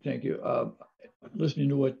 Thank you. Listening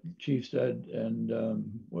to what Chief said and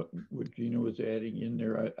what Gina was adding in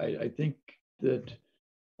there, I think that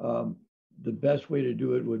the best way to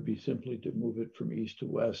do it would be simply to move it from east to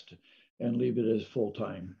west and leave it as full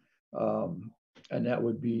time. And that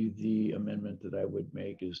would be the amendment that I would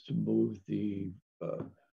make, is to move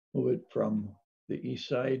it from the east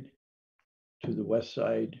side to the west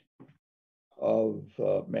side of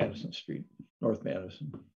Madison Street, North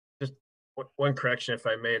Madison. Just one correction, if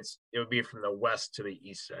I may, it would be from the west to the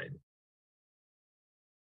east side.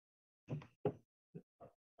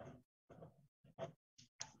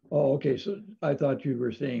 Oh, okay. So I thought you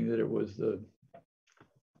were saying that it was the.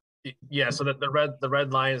 Yeah, so that the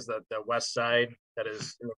red line is the west side that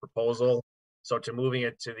is in the proposal. So to moving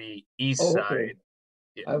it to the east side.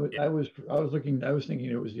 I was thinking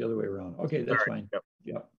it was the other way around. Okay, that's fine.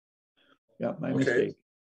 Yep. Yeah, my mistake.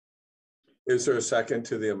 Is there a second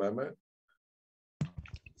to the amendment?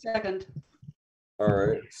 Second. All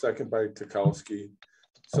right, second by Tukowski.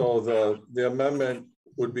 So the amendment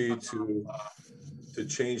would be to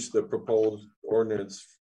change the proposed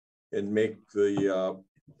ordinance and make the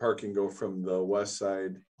parking go from the west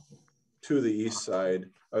side to the east side.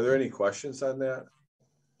 Are there any questions on that?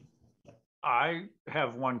 I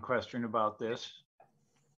have one question about this.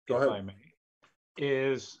 Go ahead. If I may.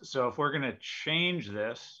 So if we're going to change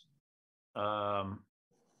this,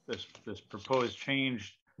 this proposed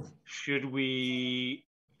change, should we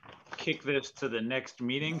kick this to the next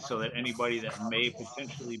meeting so that anybody that may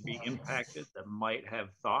potentially be impacted, that might have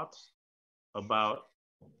thoughts about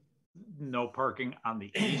no parking on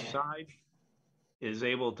the east side, is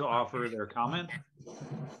able to offer their comment?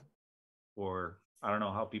 Or I don't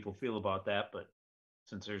know how people feel about that, but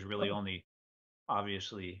since there's really only,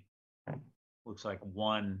 obviously, looks like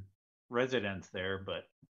one residence there, but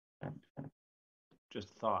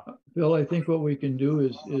just a thought. Bill, I think what we can do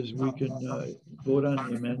is we can vote on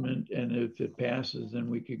the amendment, and if it passes,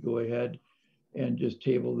 then we could go ahead and just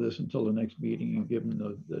table this until the next meeting and give them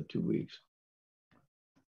the 2 weeks.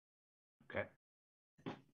 Okay.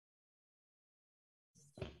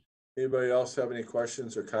 Anybody else have any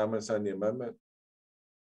questions or comments on the amendment?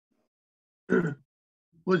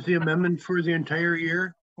 Was the amendment for the entire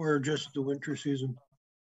year or just the winter season?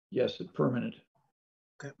 Yes, it's permanent.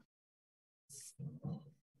 Okay.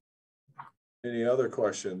 Any other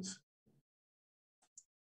questions?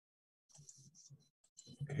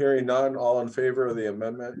 Hearing none, all in favor of the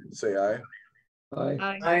amendment, say aye. Aye.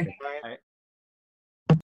 Aye. Aye.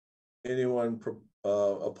 Anyone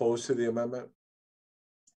opposed to the amendment?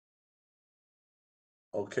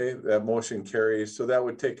 Okay, that motion carries. So that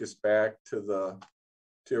would take us back to the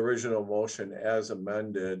original motion as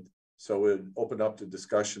amended. So we'd open up the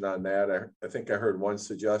discussion on that. I think I heard one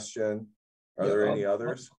suggestion. Are there any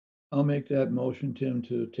others? I'll make that motion, Tim,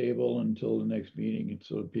 to table until the next meeting, and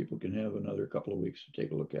so people can have another couple of weeks to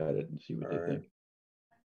take a look at it and see what they think.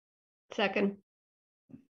 Second.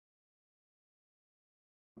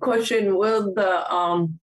 Question, will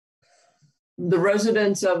the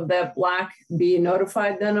residents of that block be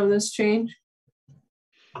notified then of this change?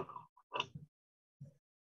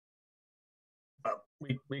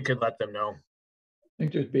 We could let them know. I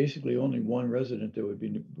think there's basically only one resident that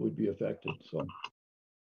would be affected, so.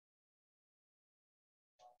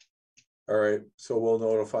 All right, so we'll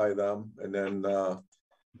notify them, and then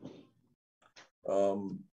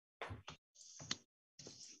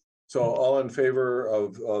so all in favor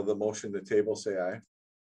of the motion to table, say aye.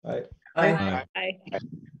 Aye. Aye. Aye.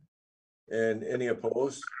 And any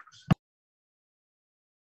opposed?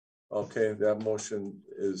 Okay, that motion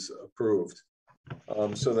is approved.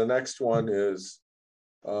 So the next one is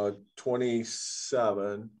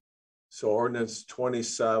 27. So ordinance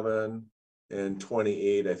 27 and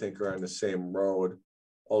 28, I think, are on the same road.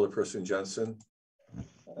 Alderperson Jensen.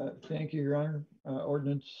 Thank you, Your Honor.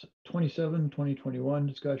 Ordinance 27, 2021,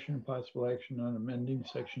 discussion and possible action on amending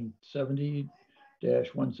section 70-176,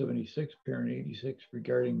 parent 86,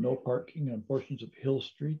 regarding no parking on portions of Hill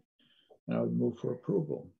Street. And I would move for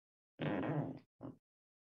approval.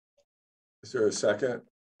 Is there a second?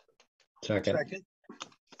 Second.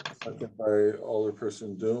 Second by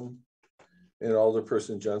Alderperson Doom and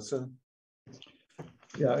Alderperson Jensen.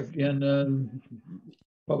 Yeah, again,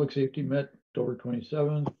 public safety met October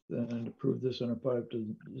 27th and approved this on a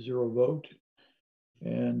 5-0 vote.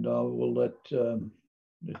 And we'll let the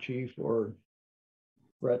chief or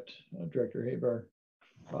Brett, Director Haber,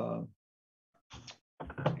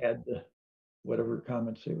 add whatever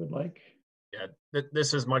comments they would like. Yeah,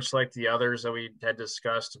 this is much like the others that we had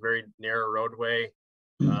discussed, a very narrow roadway.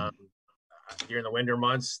 During the winter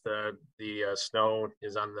months, the snow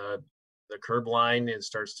is on the curb line and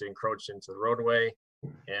starts to encroach into the roadway,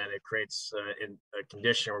 and it creates a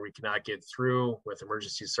condition where we cannot get through with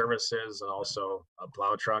emergency services and also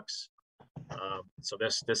plow trucks. So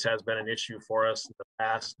this has been an issue for us in the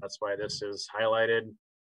past. That's why this is highlighted.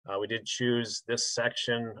 We did choose this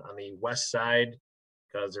section on the west side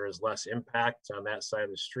because there is less impact on that side of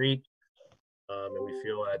the street. And we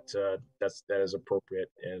feel that that is appropriate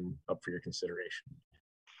and up for your consideration.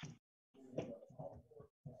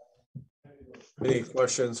 Any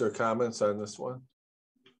questions or comments on this one?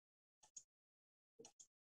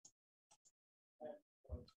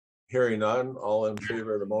 Hearing none, all in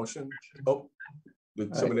favor of the motion? Oh,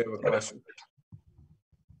 did somebody have a question?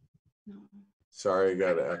 Sorry, I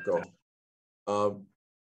got to echo.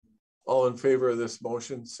 All in favor of this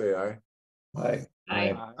motion, say aye. Aye.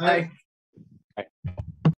 Aye. Aye.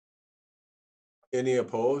 Any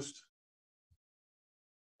opposed?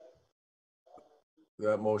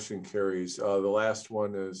 That motion carries. The last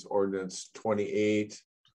one is ordinance 28.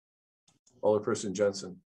 Alderperson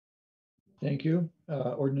Jensen. Thank you.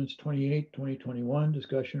 Ordinance 28, 2021,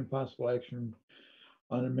 discussion and possible action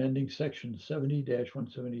on amending section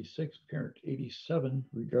 70-176, parent 87,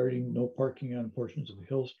 regarding no parking on portions of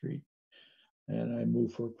Hill Street. And I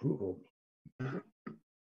move for approval.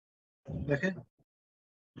 Second.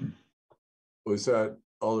 Was that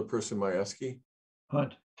Alderperson Majewski?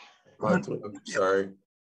 Hunt. Hunt, I'm sorry.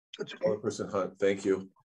 That's okay. Alderperson Hunt, thank you.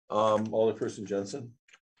 Alderperson Jensen.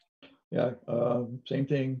 Yeah, same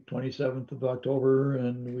thing, 27th of October,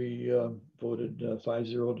 and we voted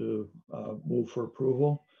 5-0 to move for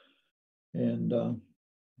approval. And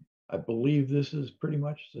I believe this is pretty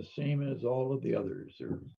much the same as all of the others.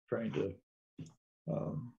 They're trying to.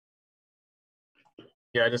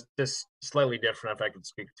 Yeah, just slightly different if I could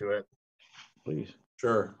speak to it. Please.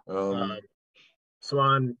 Sure. So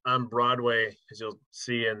on Broadway, as you'll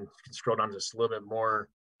see, and if you can scroll down just a little bit more,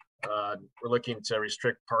 we're looking to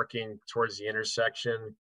restrict parking towards the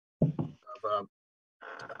intersection of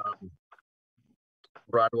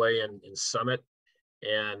Broadway and Summit.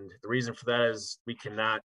 And the reason for that is we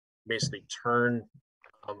cannot basically turn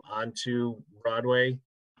onto Broadway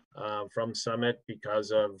from Summit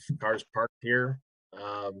because of cars parked here.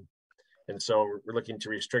 And so we're looking to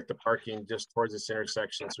restrict the parking just towards this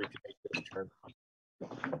intersection so we can make this turn.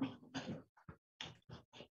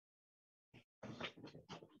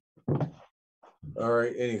 All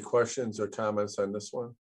right, any questions or comments on this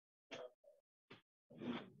one?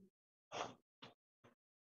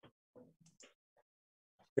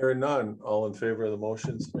 Hearing none, all in favor of the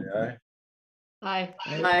motion, say aye. Aye.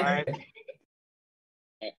 Aye.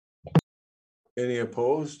 Any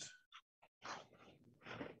opposed?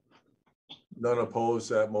 None opposed,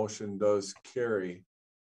 that motion does carry.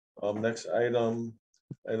 Next item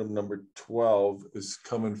number 12 is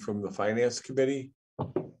coming from the Finance Committee.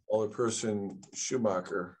 Alderperson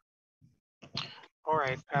Schumacher. All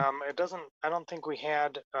right, I don't think we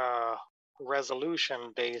had a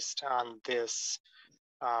resolution based on this,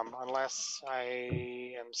 unless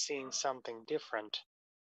I am seeing something different.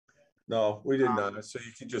 No, we did not. So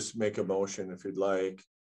you can just make a motion if you'd like.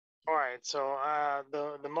 All right, so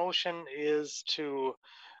the motion is to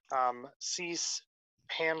cease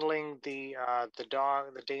handling the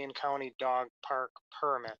Dane County dog park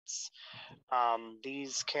permits.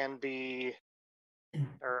 These can be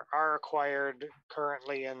or are acquired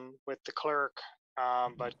currently with the clerk,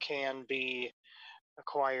 but can be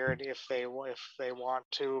acquired if they want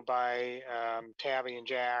to by Tabby and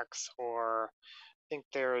Jax, or I think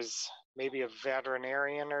there's maybe a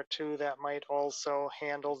veterinarian or two that might also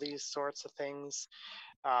handle these sorts of things.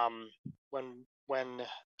 When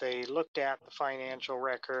they looked at the financial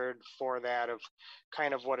record for that of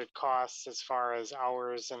kind of what it costs as far as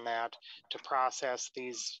hours and that to process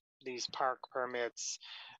these park permits,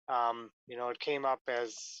 it came up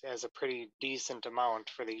as a pretty decent amount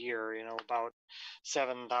for the year, about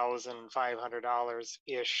 $7,500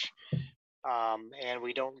 ish. And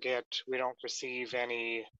we don't receive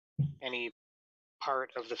any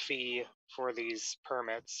part of the fee for these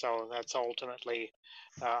permits, so that's ultimately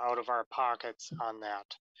out of our pockets on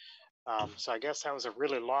that. So I guess that was a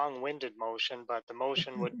really long-winded motion, but the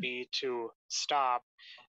motion would be to stop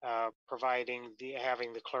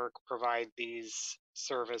having the clerk provide these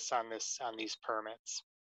service on these permits.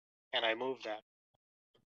 And I move that.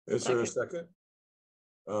 Is there a second?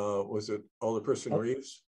 Was it Alderperson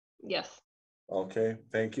Reeves? Yes. Okay,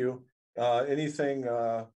 thank you. Anything,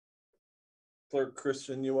 Clerk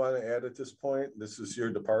Christian, you want to add at this point? This is your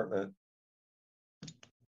department.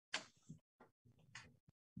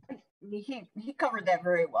 He covered that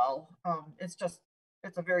very well. It's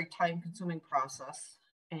a very time-consuming process,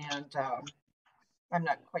 and I'm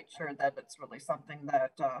not quite sure that it's really something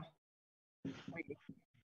that we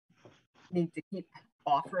need to keep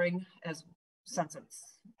offering, since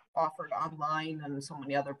it's offered online and so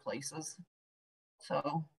many other places.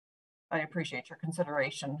 So I appreciate your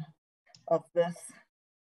consideration of this.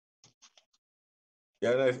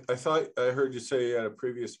 Yeah, and I thought I heard you say at a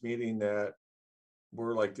previous meeting that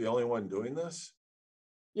we're like the only one doing this.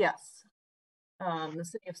 Yes. The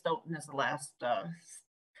city of Stoughton is the last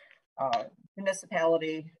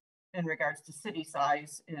municipality in regards to city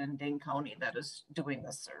size in Dane County that is doing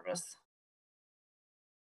this service.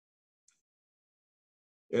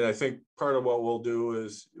 And I think part of what we'll do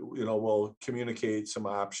is, we'll communicate some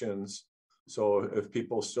options. So if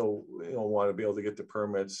people still, want to be able to get the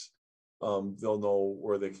permits, they'll know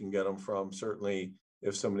where they can get them from. Certainly,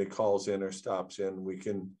 if somebody calls in or stops in, we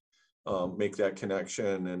can make that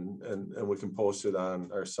connection and we can post it on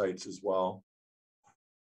our sites as well.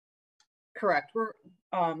 Correct. We're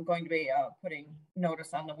going to be putting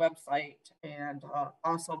notice on the website and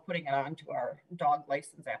also putting it onto our dog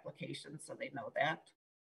license application so they know that.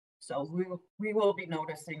 So we will be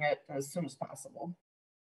noticing it as soon as possible.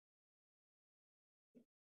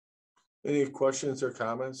 Any questions or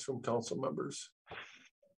comments from council members?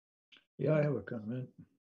 Yeah, I have a comment.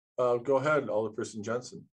 Go ahead, Alderperson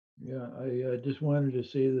Jensen. Yeah, I just wanted to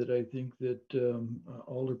say that I think that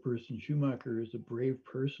Alderperson Schumacher is a brave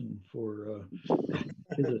person for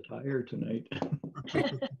his attire tonight.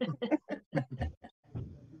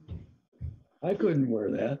 I couldn't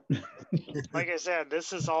wear that. Like I said,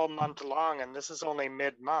 this is all month long, and this is only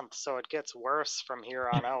mid-month, so it gets worse from here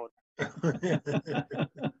on out.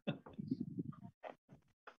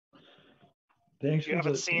 Thanks. You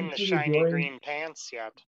haven't seen the shiny green pants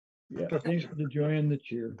yet. Yeah, thanks for the joy and the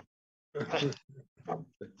cheer.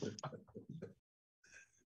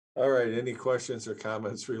 All right, any questions or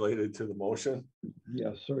comments related to the motion?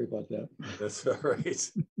 Yeah, sorry about that. That's all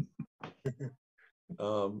right.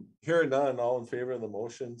 Hearing none, all in favor of the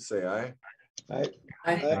motion, say aye. Aye.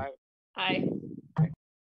 Aye. Aye.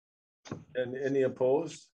 And any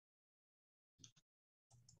opposed?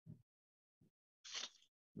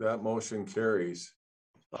 That motion carries.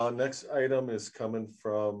 Next item is coming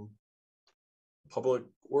from Public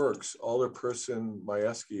Works. Alderperson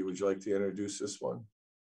Majewski, would you like to introduce this one?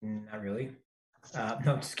 Not really.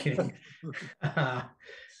 No, just kidding.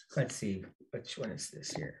 Let's see, which one is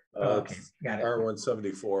this here? Okay, got it.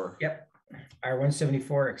 R174. Yep.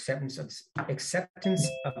 R174, acceptance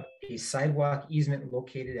of a sidewalk easement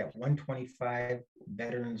located at 125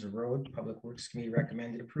 Veterans Road. Public Works Committee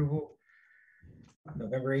recommended approval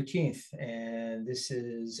November 18th. And this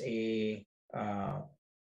is an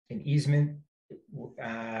easement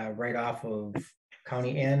right off of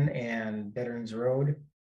County N and Veterans Road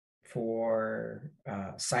for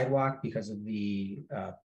sidewalk because of the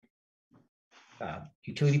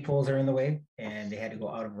utility poles are in the way, and they had to go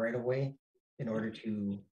out of right of way in order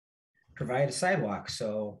to provide a sidewalk.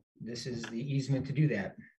 So this is the easement to do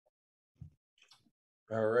that.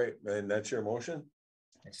 All right, and that's your motion?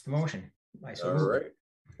 That's the motion. All right.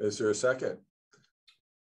 Is there a second?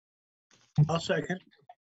 I'll second.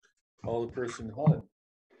 Alderperson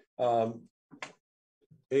Hunt.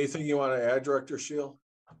 Anything you want to add, Director Shield?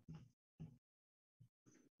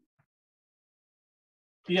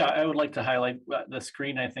 Yeah, I would like to highlight the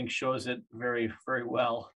screen. I think shows it very, very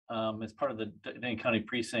well. As part of the Dane County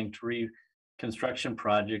Precinct reconstruction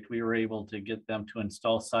project, we were able to get them to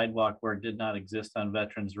install sidewalk where it did not exist on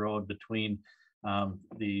Veterans Road between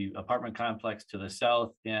the apartment complex to the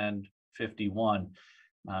south and 51.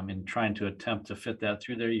 In trying to attempt to fit that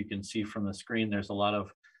through there, you can see from the screen there's a lot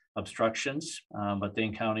of obstructions, but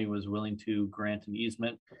Dane County was willing to grant an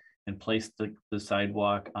easement and place the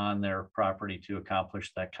sidewalk on their property to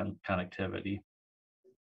accomplish that connectivity.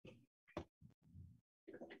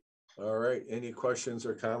 All right, any questions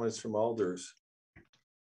or comments from alders?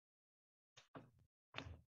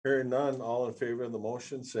 Hearing none, all in favor of the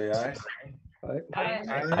motion, say aye. Aye.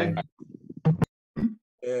 Aye. Aye.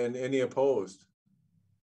 And any opposed?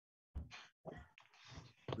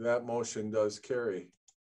 That motion does carry.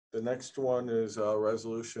 The next one is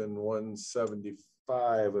resolution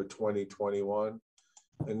 175 of 2021.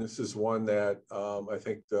 And this is one that I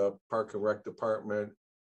think the Park and Rec Department,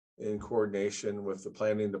 in coordination with the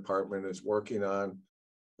Planning Department, is working on.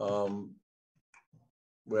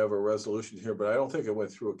 We have a resolution here, but I don't think it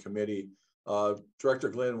went through a committee. Director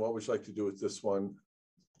Glenn, what would you like to do with this one?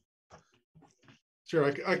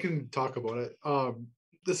 Sure, I can talk about it.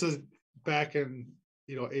 This is back in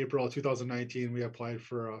April 2019. We applied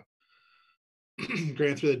for a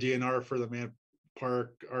grant through the DNR for the Man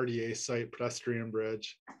Park RDA site pedestrian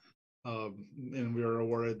bridge, and we were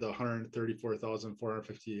awarded the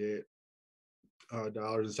 $134,458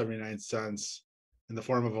 $79 in the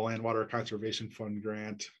form of a land water conservation fund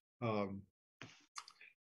grant.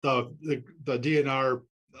 The DNR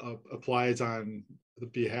applies on the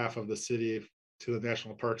behalf of the city to the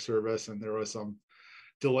National Park Service, and there was some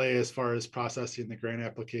delay as far as processing the grant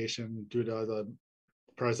application due to the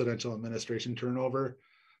presidential administration turnover.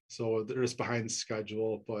 So they're just behind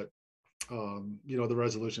schedule, but the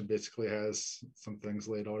resolution basically has some things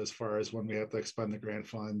laid out as far as when we have to expend the grant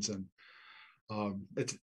funds. And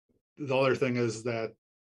it's the other thing is that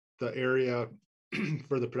the area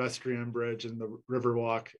for the pedestrian bridge and the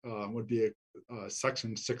Riverwalk would be a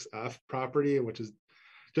section 6F property, which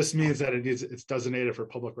just means that it's designated for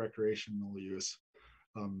public recreational use,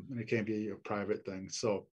 and it can't be a private thing.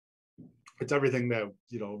 So it's everything that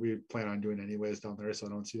we plan on doing anyways down there. So I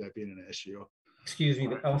don't see that being an issue. Excuse me,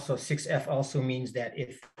 but also 6F also means that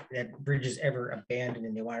if that bridge is ever abandoned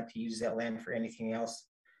and they wanted to use that land for anything else,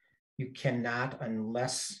 you cannot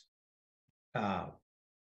unless it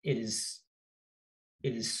is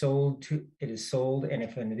sold, and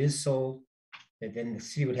when it is sold, then the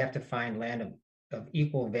city would have to find land of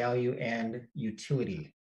equal value and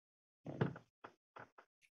utility.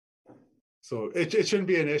 So it shouldn't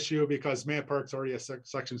be an issue because Man Park's already a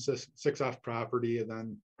section 6F property, and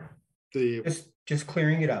then just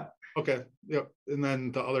clearing it up. Okay. Yep. And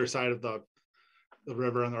then the other side of the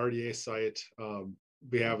river on the RDA site,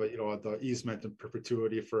 we have the easement in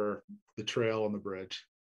perpetuity for the trail and the bridge.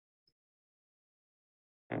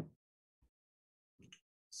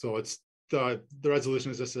 So it's the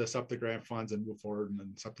resolution is just to accept the grant funds and move forward and then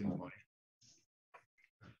accepting the money.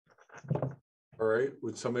 All right,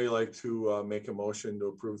 would somebody like to make a motion to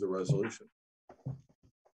approve the resolution?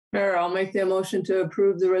 Sure, I'll make the motion to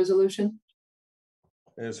approve the resolution.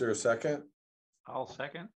 Is there a second? I'll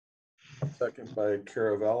second. Second by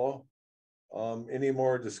Caravello. Any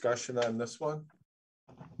more discussion on this one?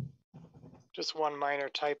 Just one minor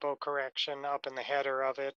typo correction up in the header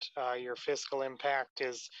of it. Your fiscal impact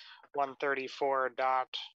is 134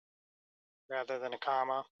 dot rather than a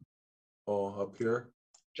comma. Oh, up here?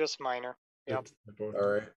 Just minor. Yep. All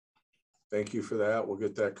right. Thank you for that. We'll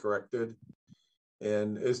get that corrected.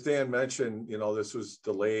 And as Dan mentioned, this was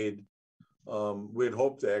delayed. We had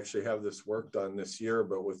hoped to actually have this work done this year,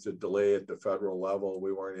 but with the delay at the federal level,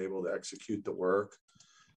 we weren't able to execute the work.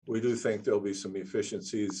 We do think there'll be some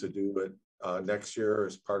efficiencies to do it next year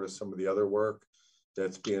as part of some of the other work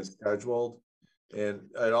that's being scheduled. And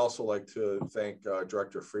I'd also like to thank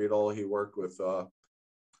Director Friedel. He worked with, to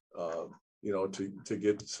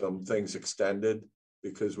get some things extended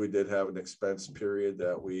because we did have an expense period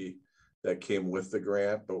that came with the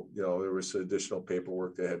grant, but there was additional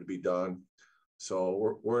paperwork that had to be done.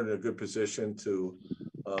 So we're in a good position to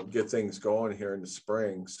get things going here in the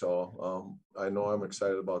spring. So I know I'm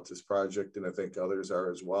excited about this project, and I think others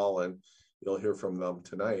are as well, and you'll hear from them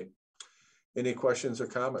tonight. Any questions or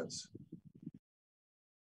comments?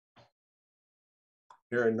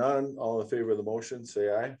 Hearing none, all in favor of the motion,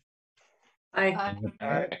 say aye. Aye.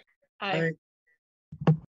 Aye. Aye.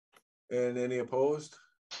 And any opposed?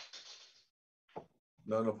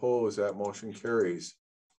 None opposed, that motion carries.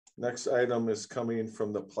 Next item is coming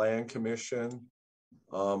from the Plan Commission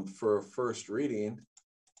for a first reading.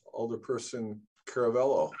 Alderperson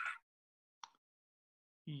Caravello.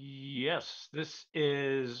 Yes, this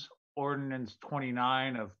is ordinance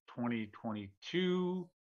 29 of 2022,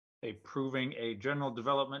 approving a general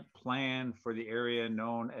development plan for the area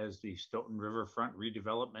known as the Stoughton Riverfront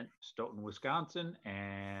Redevelopment, Stoughton, Wisconsin.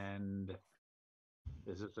 And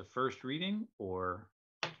is it the first reading or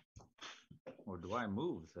do I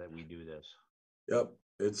move that we do this? Yep,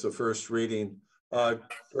 it's the first reading.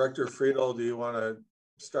 Director Friedel, do you want to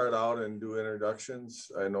start out and do introductions?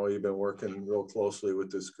 I know you've been working real closely with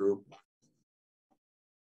this group.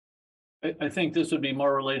 I think this would be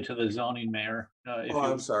more related to the zoning, Mayor.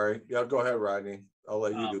 I'm sorry. Yeah, go ahead, Rodney. I'll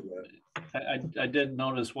let you do that. I did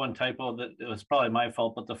notice one typo that it was probably my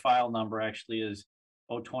fault, but the file number actually is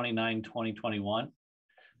 029-2021.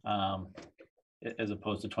 as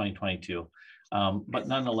opposed to 2022. But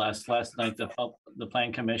nonetheless, last night, the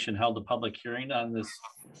Plan Commission held a public hearing on this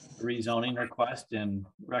rezoning request and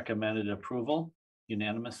recommended approval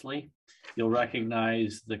unanimously. You'll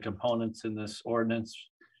recognize the components in this ordinance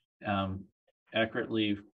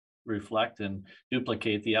accurately reflect and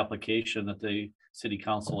duplicate the application that the City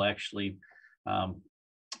Council actually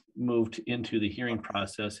moved into the hearing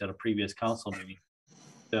process at a previous council meeting.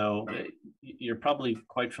 So you're probably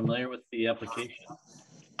quite familiar with the application,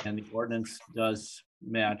 and the ordinance does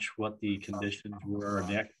match what the conditions were,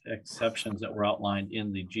 the exceptions that were outlined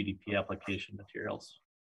in the GDP application materials.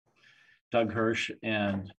 Doug Hirsch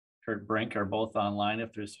and Kurt Brink are both online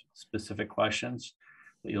if there's specific questions.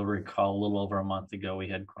 But you'll recall a little over a month ago, we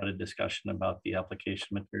had quite a discussion about the application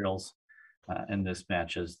materials, and this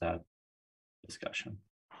matches that discussion.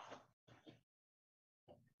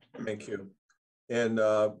 Thank you. And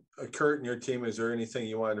Kurt and your team, is there anything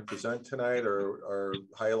you wanted to present tonight or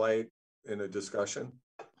highlight in a discussion?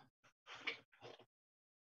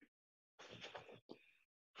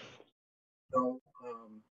 No.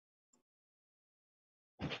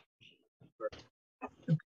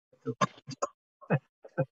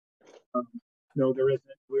 No, there isn't.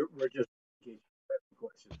 We're just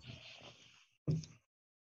questions.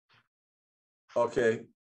 Okay.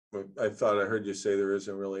 I thought I heard you say there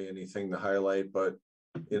isn't really anything to highlight, but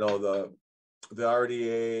you know, the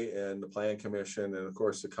RDA and the Plan Commission and of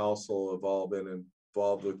course the council have all been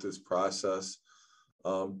involved with this process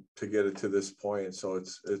to get it to this point. So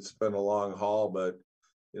it's been a long haul, but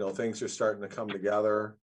you know, things are starting to come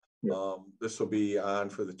together. This will be on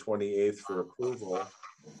for the 28th for approval.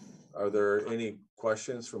 Are there any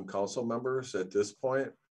questions from council members at this point?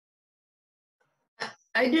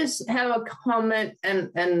 I just have a comment,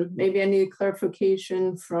 and maybe I need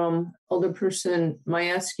clarification from Alderperson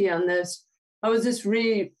Majewski on this. I was just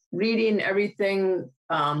reading everything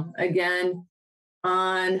again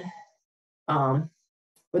on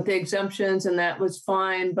with the exemptions, and that was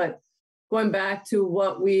fine. But going back to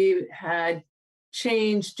what we had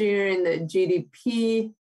changed during the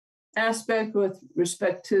GDP aspect with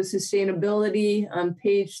respect to sustainability on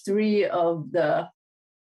page 3 of the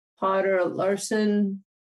Potter Larson,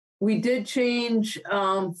 we did change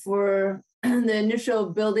for the initial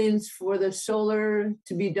buildings for the solar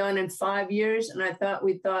to be done in 5 years. And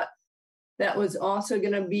we thought that was also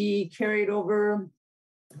going to be carried over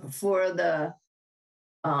for the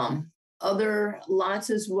other lots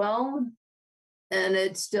as well. And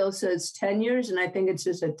it still says 10 years. And I think it's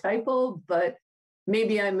just a typo, but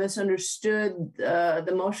maybe I misunderstood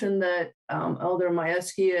the motion that Elder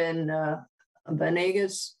Majewski and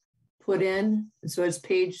Venegas put in. So it's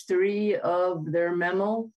page 3 of their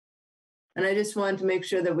memo. And I just wanted to make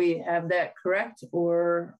sure that we have that correct,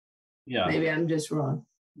 or maybe I'm just wrong.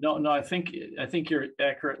 No, I think you're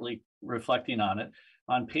accurately reflecting on it.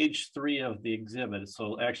 On page 3 of the exhibit,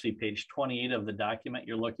 so actually page 28 of the document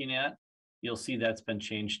you're looking at, you'll see that's been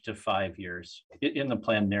changed to 5 years in the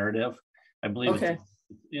plan narrative. I believe it's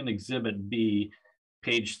in exhibit B,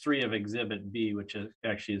 page 3 of exhibit B, which is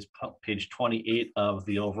actually page 28 of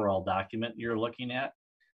the overall document you're looking at,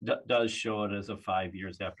 does show it as a 5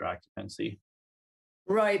 years after occupancy.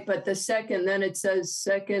 Right, but the second, then it says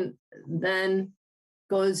second, then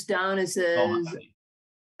goes down, it says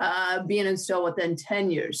being installed within 10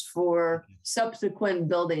 years for subsequent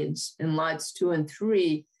buildings in lots 2 and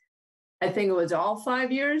 3. I think it was all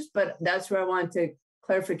 5 years, but that's where I want to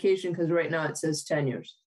clarification, because right now it says 10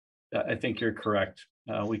 years. I think you're correct.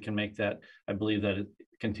 We can make that. I believe that it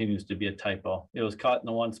continues to be a typo. It was caught in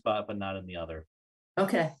the one spot, but not in the other.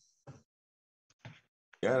 Okay.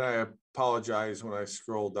 Yeah, and I apologize when I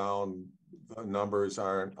scroll down, the numbers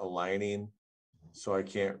aren't aligning, so I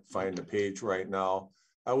can't find the page right now.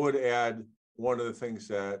 I would add one of the things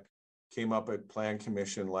that came up at Plan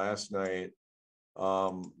Commission last night.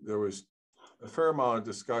 There was a fair amount of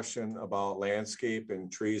discussion about landscape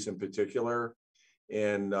and trees in particular.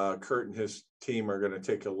 And Kurt and his team are going to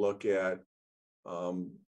take a look at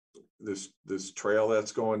this trail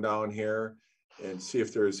that's going down here and see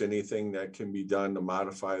if there's anything that can be done to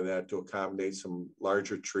modify that to accommodate some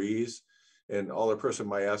larger trees. And Alderperson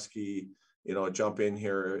Majewski, you know, jump in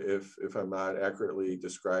here if I'm not accurately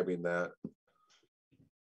describing that.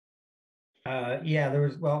 Yeah, there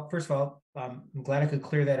was, well, first of all, I'm glad I could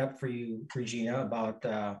clear that up for you, Regina, about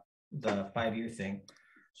the 5-year thing.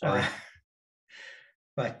 Sorry.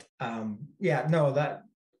 But yeah, no, that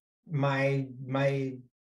my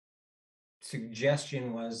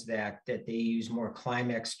suggestion was that they use more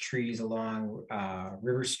climax trees along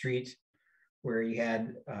River Street, where you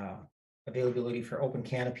had availability for open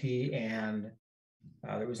canopy and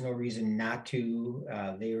There was no reason not to.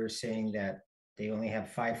 They were saying that they only have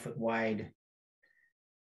 5 foot wide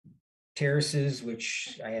terraces,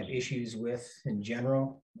 which I have issues with in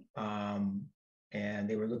general. And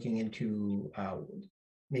they were looking into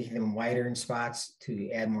making them wider in spots to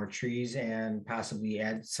add more trees and possibly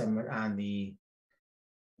add some on the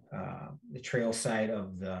trail side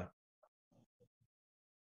of the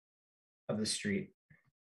street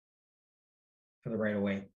for the right of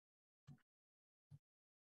way.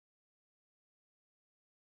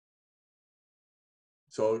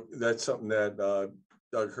 So that's something that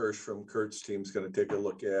Doug Hirsch from Kurt's team is going to take a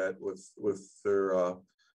look at with their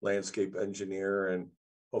landscape engineer, and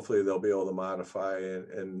hopefully they'll be able to modify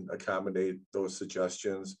and accommodate those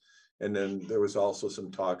suggestions. And then there was also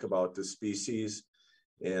some talk about the species,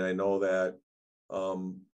 and I know that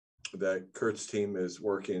that Kurt's team is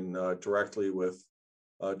working directly with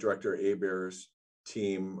Director Abear's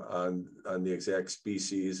team on the exact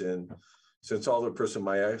species. And since Alderperson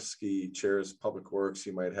Majewski chairs Public Works, he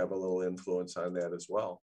might have a little influence on that as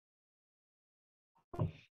well.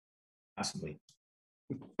 Possibly.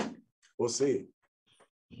 We'll see.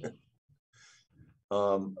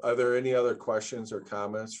 Are there any other questions or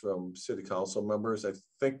comments from City Council members? I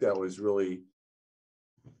think that was really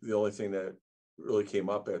the only thing that really came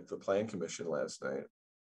up at the Plan Commission last night.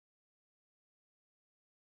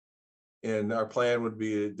 And our plan would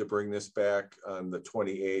be to bring this back on the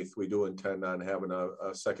 28th. We do intend on having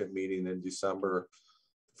a second meeting in December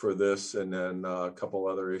for this, and then a couple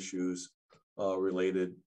other issues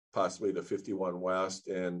related possibly to 51 West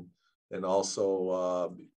and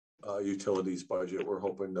also utilities budget. We're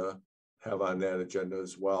hoping to have on that agenda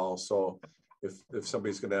as well. So if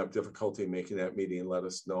somebody's going to have difficulty making that meeting, let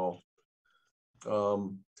us know.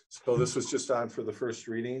 So this was just on for the first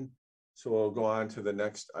reading. So we'll go on to the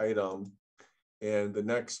next item. And the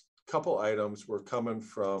next couple items were coming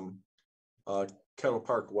from Kettle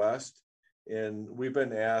Park West. And we've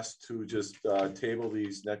been asked to just table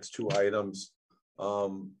these next 2 items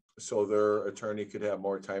so their attorney could have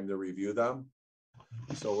more time to review them.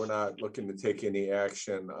 So we're not looking to take any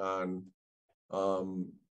action on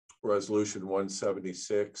Resolution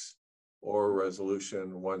 176 or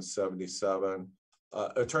Resolution 177.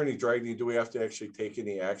 Attorney Dragney, do we have to actually take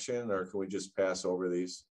any action, or can we just pass over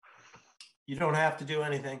these? You don't have to do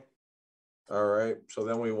anything. All right, so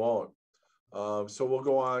then we won't. So we'll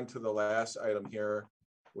go on to the last item here,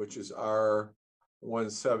 which is R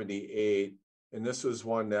 178. And this was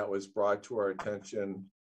one that was brought to our attention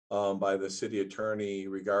by the city attorney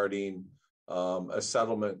regarding a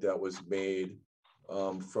settlement that was made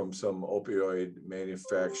from some opioid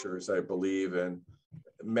manufacturers, I believe. And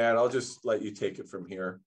Matt, I'll just let you take it from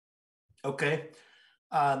here. Okay.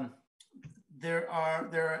 There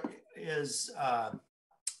is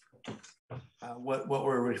what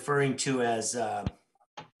we're referring to as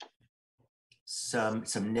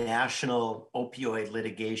some national opioid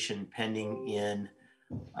litigation pending in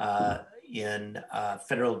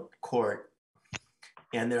federal court,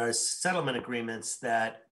 and there are settlement agreements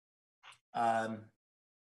that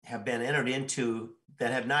have been entered into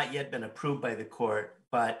that have not yet been approved by the court,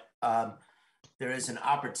 but there is an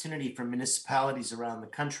opportunity for municipalities around the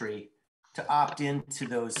country to opt into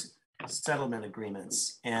those settlement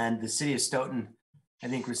agreements. And the city of Stoughton, I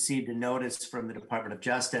think, received a notice from the Department of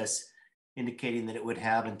Justice indicating that it would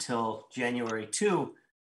have until January 2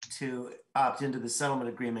 to opt into the settlement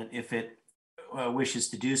agreement if it wishes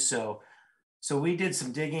to do so. So we did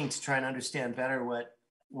some digging to try and understand better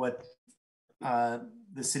what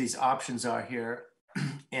the city's options are here.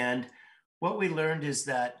 And what we learned is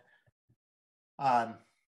that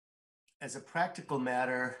as a practical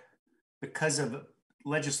matter, because of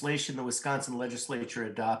legislation the Wisconsin legislature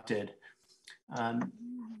adopted,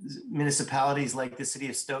 municipalities like the city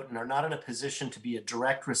of Stoughton are not in a position to be a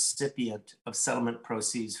direct recipient of settlement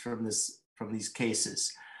proceeds from these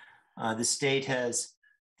cases. The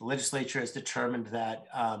legislature has determined that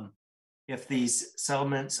if these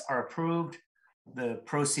settlements are approved, the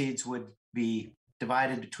proceeds would be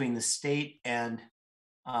divided between the state and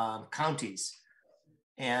counties.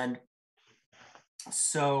 And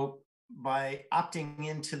so by opting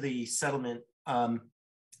into the settlement,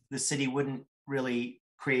 the city wouldn't really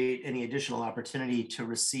create any additional opportunity to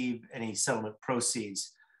receive any settlement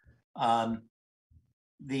proceeds.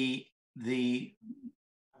 The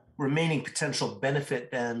remaining potential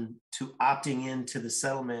benefit then to opting into the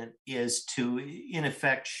settlement is to, in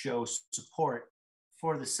effect, show support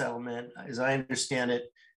for the settlement. As I understand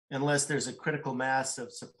it, unless there's a critical mass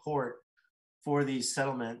of support for these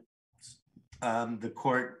settlements, the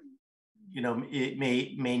court, it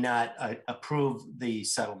may not approve the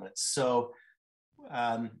settlements. So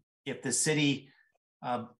if the city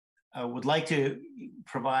would like to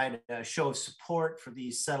provide a show of support for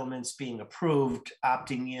these settlements being approved,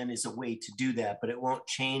 opting in is a way to do that, but it won't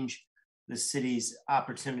change the city's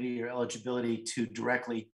opportunity or eligibility to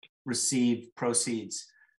directly receive proceeds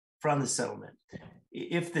from the settlement.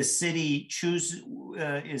 If the city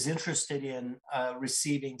is interested in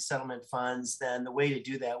receiving settlement funds, then the way to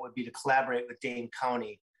do that would be to collaborate with Dane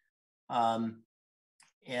County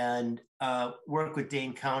and work with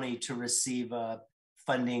Dane County to receive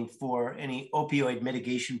funding for any opioid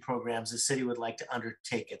mitigation programs the city would like to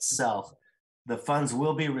undertake itself. The funds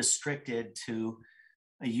will be restricted to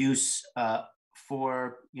a use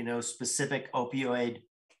for specific opioid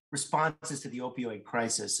responses to the opioid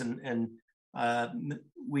crisis. And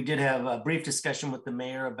we did have a brief discussion with the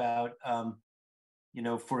mayor about,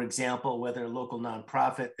 for example, whether a local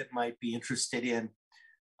nonprofit that might be interested in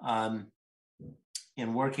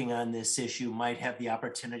working on this issue might have the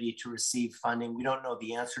opportunity to receive funding. We don't know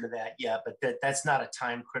the answer to that yet, but that's not a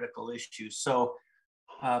time critical issue. So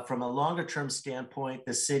from a longer term standpoint,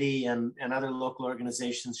 the city and other local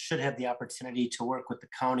organizations should have the opportunity to work with the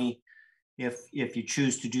county if you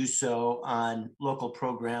choose to do so on local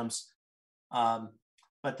programs.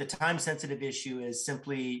 But the time sensitive issue is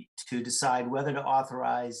simply to decide whether to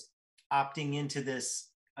authorize opting into this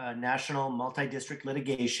national multi-district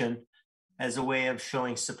litigation as a way of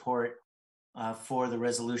showing support for the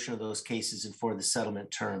resolution of those cases and for the settlement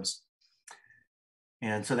terms.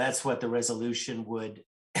 And so that's what the resolution would,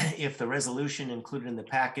 if the resolution included in the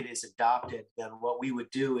packet is adopted, then what we would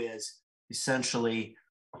do is essentially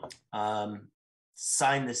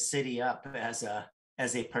sign the city up as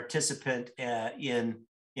a participant in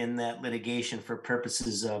that litigation for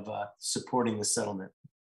purposes of supporting the settlement.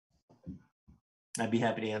 I'd be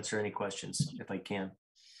happy to answer any questions if I can.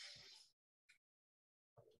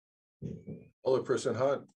 Alderperson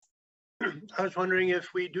Hunt. I was wondering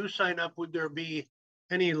if we do sign up, would there be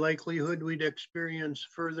any likelihood we'd experience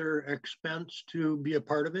further expense to be a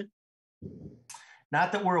part of it?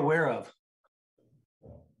 Not that we're aware of.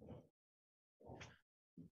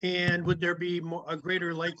 And would there be a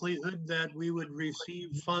greater likelihood that we would receive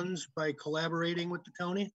funds by collaborating with the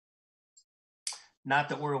county? Not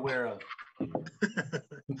that we're aware of.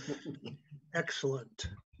 Excellent.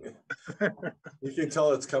 You can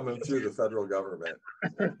tell it's coming through the federal government.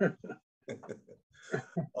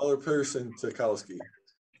 Alderperson Tukowski.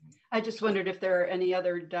 I just wondered if there are any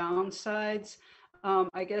other downsides.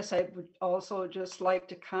 I guess I would also just like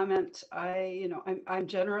to comment. I'm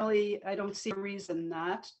generally, I don't see a reason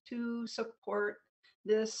not to support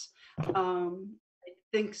this. I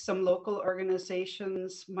think some local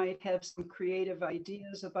organizations might have some creative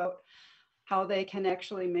ideas about how they can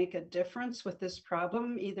actually make a difference with this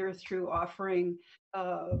problem, either through offering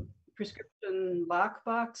prescription lock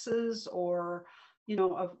boxes or,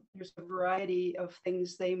 there's a variety of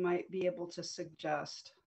things they might be able to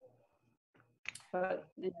suggest. But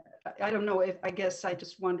I don't know I guess I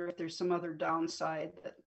just wonder if there's some other downside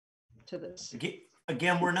to this.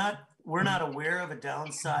 Again, we're not aware of a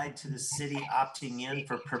downside to the city opting in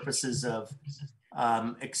for purposes of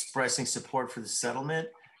expressing support for the settlement.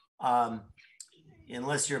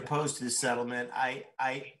 Unless you're opposed to the settlement,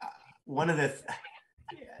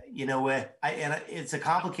 it's a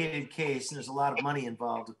complicated case and there's a lot of money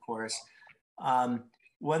involved, of course.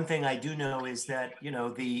 One thing I do know is that,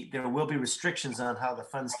 there will be restrictions on how the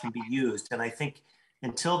funds can be used. And I think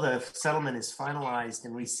until the settlement is finalized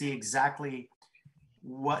and we see exactly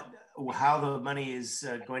how the money is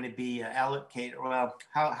going to be allocated, or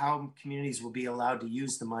how communities will be allowed to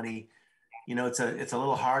use the money, it's a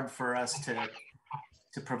little hard for us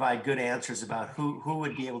to provide good answers about who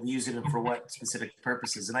would be able to use it and for what specific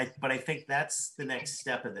purposes. But I think that's the next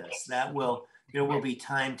step of this. There will be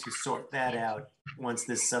time to sort that out once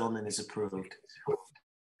this settlement is approved.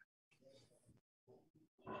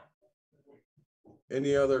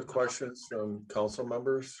 Any other questions from council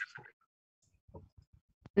members?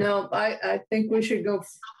 No, I think we should go.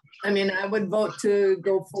 I would vote to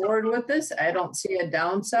go forward with this. I don't see a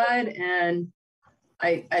downside. And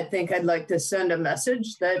I think I'd like to send a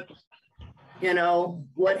message that,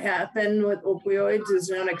 what happened with opioids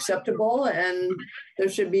is unacceptable and there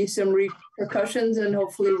should be some repercussions, and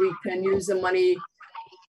hopefully we can use the money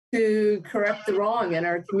to correct the wrong in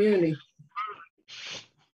our community.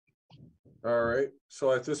 All right.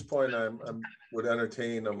 So at this point, I would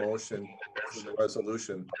entertain a motion for the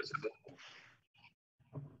resolution.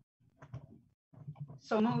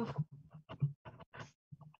 So move.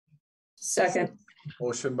 Second.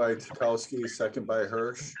 Motion by Tukowski, second by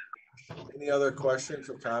Hirsch. Any other questions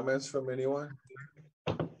or comments from anyone?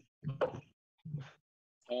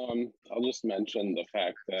 I'll just mention the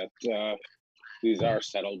fact that these are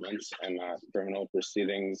settlements and not criminal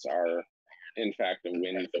proceedings are in fact a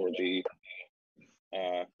win for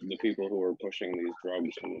the people who are pushing these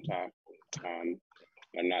drugs from the top. I'm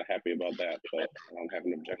not happy about that, but I don't have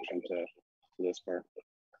an objection to this part.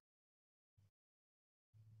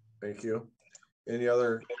 Thank you. Any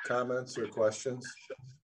other comments or questions?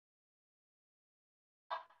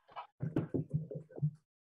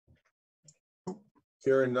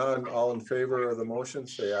 Hearing none, all in favor of the motion,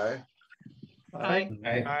 say aye. Aye.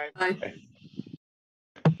 Aye. Aye.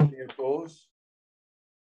 Any opposed?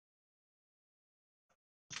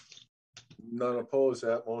 None opposed,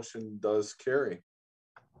 that motion does carry.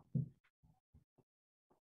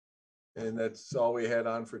 And that's all we had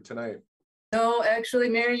on for tonight. No, actually,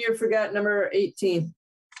 Mary, you forgot number 18.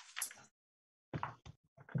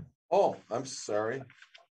 Oh, I'm sorry.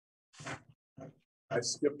 I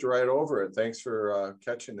skipped right over it. Thanks for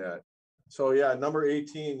catching that. So yeah, number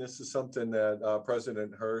 18, this is something that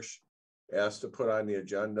President Hirsch asked to put on the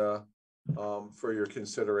agenda for your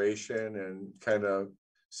consideration and kind of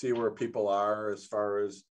see where people are as far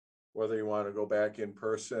as whether you want to go back in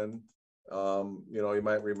person. You know, you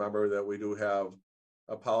might remember that we do have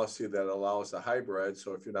a policy that allows a hybrid.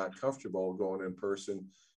 So if you're not comfortable going in person,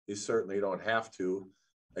 you certainly don't have to.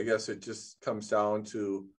 I guess it just comes down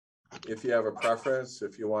to if you have a preference,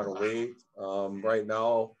 if you want to wait. Right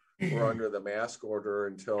now, we're under the mask order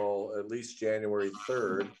until at least January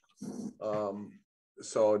 3rd.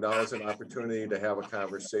 So now is an opportunity to have a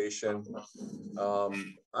conversation.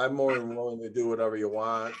 I'm more than willing to do whatever you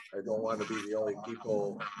want. I don't want to be the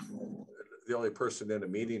only person in a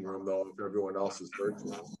meeting room, though, if everyone else is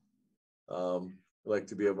virtual. I like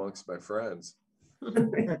to be amongst my friends.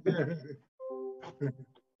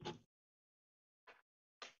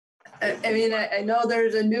 I mean, I know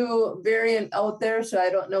there's a new variant out there, so I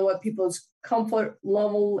don't know what people's comfort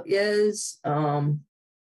level is.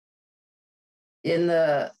 In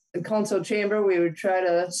the council chamber, we would try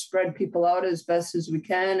to spread people out as best as we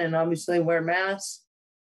can and obviously wear masks.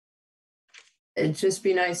 It'd just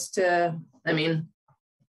be nice to, I mean,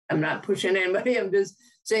 I'm not pushing anybody, I'm just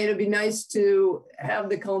saying it'd be nice to have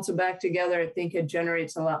the council back together. I think it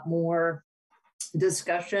generates a lot more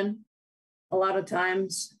discussion a lot of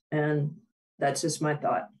times, and that's just my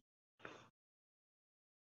thought.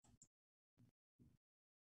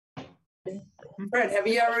 Fred, have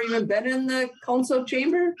you ever even been in the council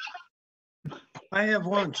chamber? I have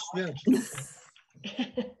once, yes.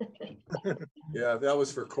 Yeah, that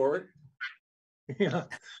was for court. Yeah,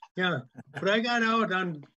 yeah. But I got out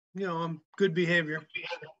on, you know, on good behavior.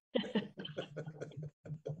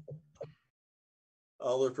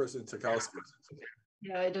 Alderperson Tukowski.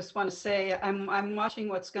 Yeah, I just want to say I'm watching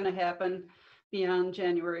what's going to happen beyond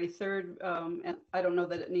January 3rd. And I don't know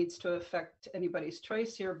that it needs to affect anybody's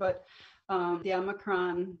choice here, but the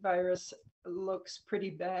Omicron virus looks pretty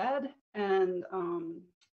bad. And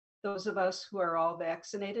those of us who are all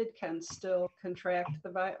vaccinated can still contract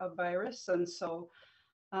the virus. And so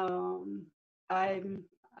I'm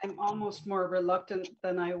almost more reluctant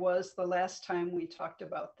than I was the last time we talked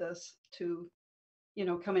about this to, you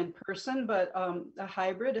know, come in person, but a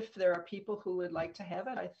hybrid, if there are people who would like to have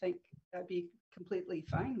it, I think I'd be completely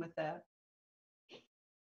fine with that.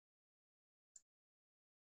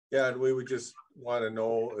 Yeah, and we would just want to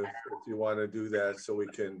know if you want to do that so we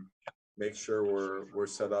can make sure we're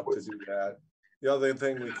set up to do that. The other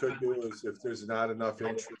thing we could do is if there's not enough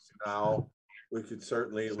interest now, we could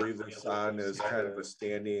certainly leave this on as kind of a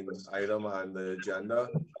standing item on the agenda.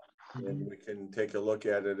 And we can take a look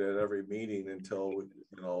at it at every meeting until,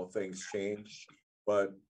 you know, things change.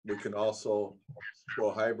 But we can also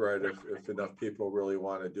go hybrid if enough people really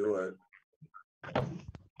want to do it.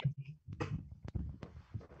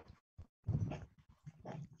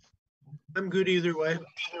 I'm good either way.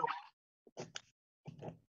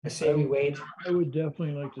 I say we wait. I would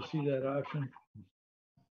definitely like to see that option.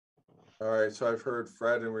 All right, so I've heard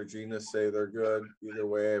Fred and Regina say they're good either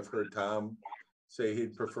way. I've heard Tom say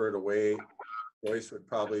he'd prefer to wait. Joyce would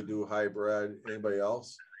probably do hybrid. Anybody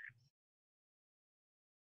else?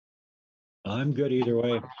 I'm good either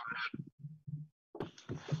way.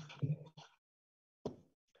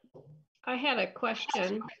 I had a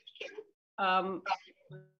question.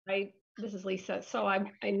 This is Lisa. So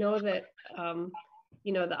I know that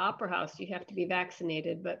you know, the Opera House, you have to be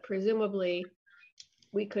vaccinated, but presumably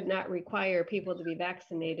we could not require people to be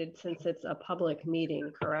vaccinated since it's a public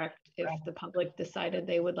meeting, correct? If the public decided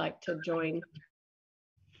they would like to join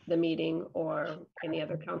the meeting, or any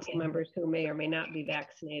other council members who may or may not be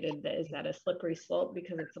vaccinated, is that a slippery slope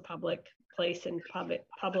because it's a public place and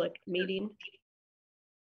public meeting?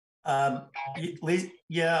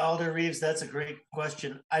 Yeah, Alder Reeves, that's a great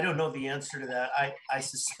question. I don't know the answer to that. I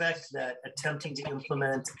suspect that attempting to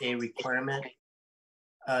implement a requirement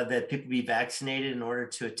that people be vaccinated in order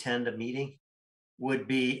to attend a meeting would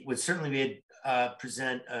certainly be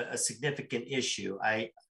present a significant issue.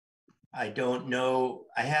 I don't know.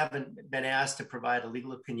 I haven't been asked to provide a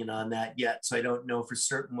legal opinion on that yet, so I don't know for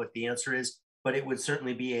certain what the answer is. But it would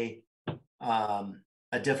certainly be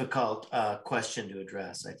a difficult question to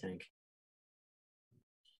address, I think.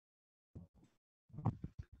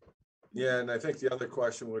 Yeah, and I think the other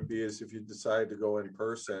question would be is if you decide to go in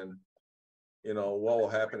person, you know, what will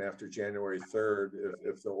happen after January 3rd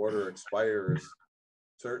if the order expires?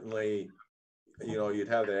 Certainly, you know, you'd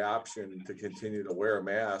have the option to continue to wear a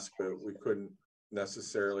mask, but we couldn't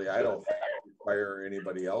necessarily, I don't think, require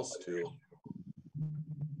anybody else to.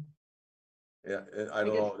 Yeah, I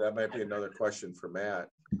don't know. That might be another question for Matt.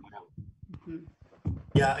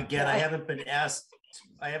 Yeah, again, I haven't been asked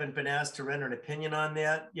to render an opinion on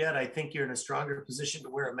that yet. I think you're in a stronger position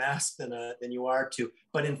to wear a mask than you are to,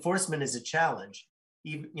 but enforcement is a challenge.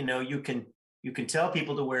 Even, you know, you can tell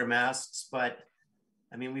people to wear masks, but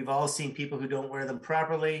I mean, we've all seen people who don't wear them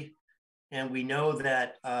properly, and we know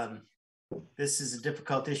that this is a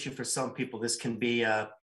difficult issue for some people. This can be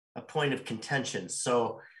a point of contention.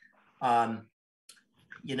 So,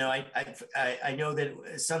 you know, I know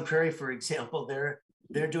that Sun Prairie, for example,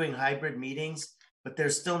 they're doing hybrid meetings, but they're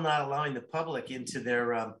still not allowing the public into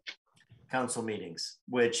their council meetings,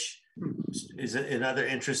 which is another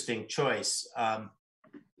interesting choice.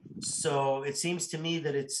 So it seems to me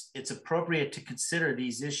that it's appropriate to consider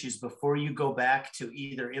these issues before you go back to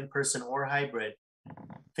either in-person or hybrid.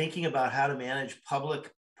 Thinking about how to manage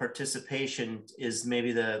public participation is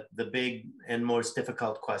maybe the big and most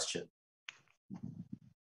difficult question.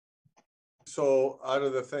 So out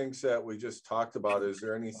of the things that we just talked about, is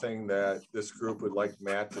there anything that this group would like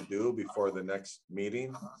Matt to do before the next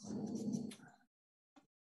meeting?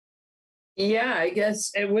 Yeah, I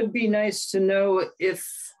guess it would be nice to know if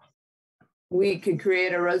we could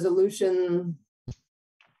create a resolution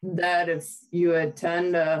that if you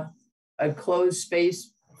attend a closed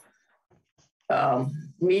space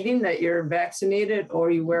meeting that you're vaccinated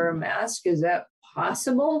or you wear a mask. Is that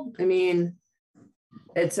possible? I mean,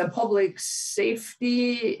 it's a public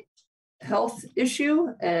safety health issue,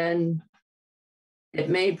 and it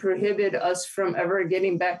may prohibit us from ever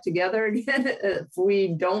getting back together again if we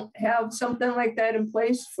don't have something like that in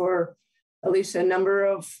place for at least a number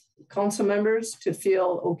of council members to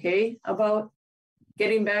feel okay about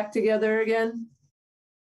getting back together again.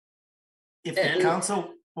 If the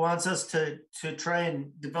council wants us to try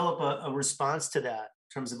and develop a response to that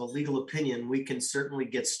in terms of a legal opinion, we can certainly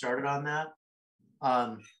get started on that.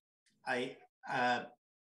 I'm a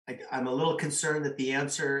little concerned that the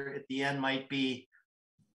answer at the end might be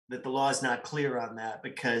that the law is not clear on that,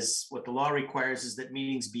 because what the law requires is that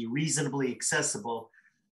meetings be reasonably accessible.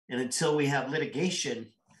 And until we have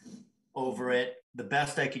litigation over it, the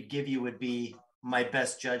best I could give you would be my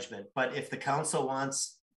best judgment. But if the council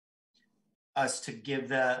wants us to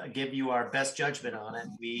give you our best judgment on it,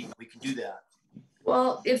 we can do that.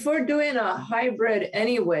 Well, if we're doing a hybrid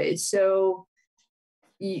anyway, so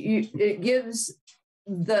it gives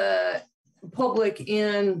the public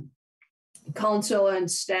and council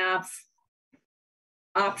and staff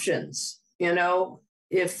options. You know,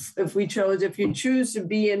 if you choose to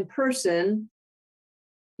be in person,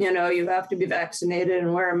 you know, you have to be vaccinated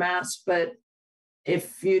and wear a mask. But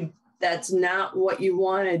if that's not what you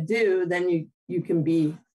want to do, then you can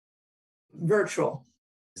be virtual.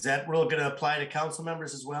 Is that rule going to apply to council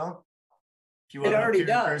members as well? It already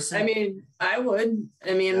does. I mean, I would.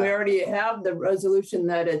 I mean, we already have the resolution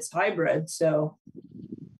that it's hybrid. So,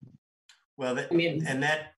 well, I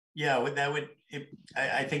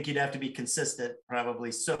think you'd have to be consistent,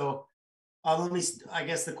 probably. So, I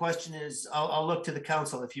guess the question is, I'll look to the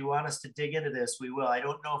council. If you want us to dig into this, we will. I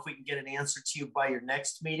don't know if we can get an answer to you by your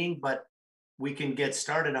next meeting, but we can get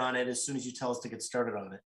started on it as soon as you tell us to get started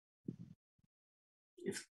on it.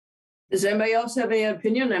 Does anybody else have any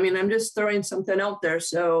opinion? I mean, I'm just throwing something out there,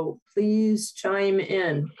 so please chime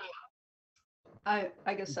in. I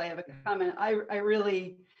guess I have a comment. I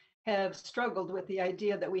really have struggled with the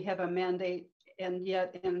idea that we have a mandate, and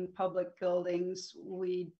yet in public buildings,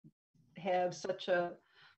 we have such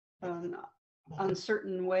an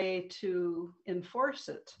uncertain way to enforce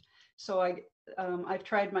it. So I've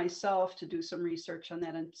tried myself to do some research on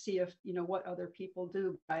that and see if, you know, what other people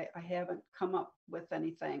do. I haven't come up with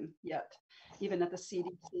anything yet. Even at the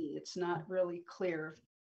CDC, it's not really clear.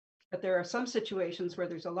 But there are some situations where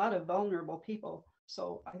there's a lot of vulnerable people.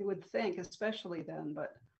 So I would think, especially then,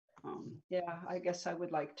 but Yeah, I guess I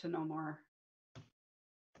would like to know more.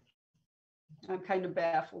 I'm kind of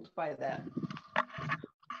baffled by that.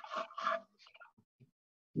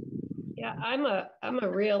 Yeah, I'm a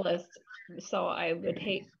realist, so I would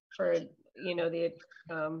hate for, you know, the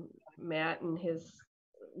Matt and his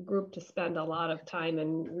group to spend a lot of time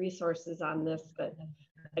and resources on this, but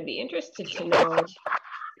I'd be interested to know,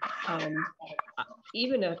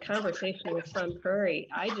 even a conversation with Sun Prairie.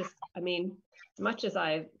 I mean, as much as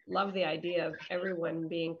I love the idea of everyone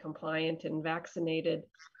being compliant and vaccinated,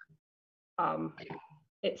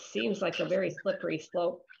 it seems like a very slippery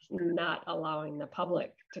slope not allowing the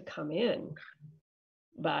public to come in.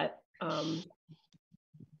 But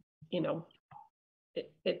you know,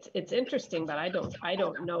 it's interesting, but I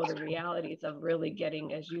don't know the realities of really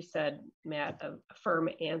getting, as you said, Matt, a firm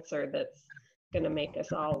answer that's going to make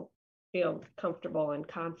us all feel comfortable and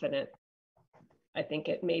confident. I think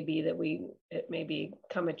it may be that it may be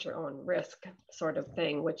come at your own risk sort of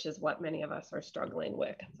thing, which is what many of us are struggling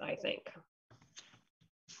with, I think.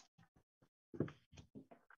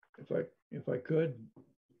 If I could,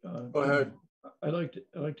 go ahead. I'd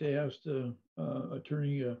like to ask the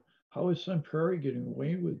attorney, how is Sun Prairie getting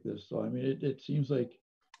away with this? So I mean, it seems like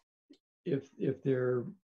if they're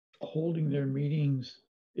holding their meetings,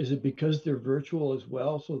 is it because they're virtual as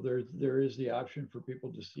well? So there is the option for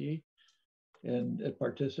people to see and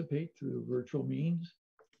participate through virtual means.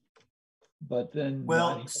 But then,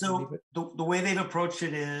 well, so the way they've approached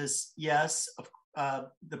it is, yes,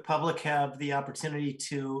 the public have the opportunity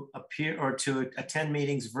to appear or to attend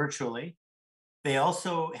meetings virtually. They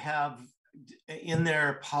also have, in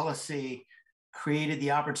their policy, created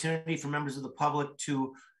the opportunity for members of the public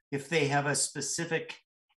to, if they have a specific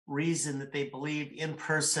reason that they believe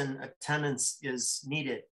in-person attendance is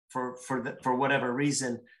needed for whatever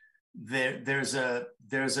reason, there's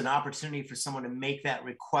an opportunity for someone to make that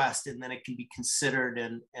request, and then it can be considered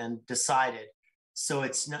and decided. So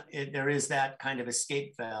it's not, there is that kind of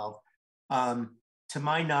escape valve. To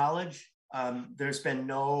my knowledge, there's been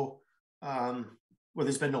no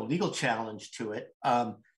legal challenge to it.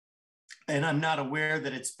 And I'm not aware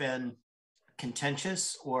that it's been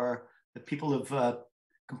contentious or that people have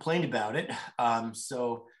complained about it.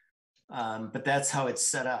 But that's how it's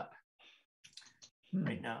set up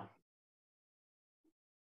right now.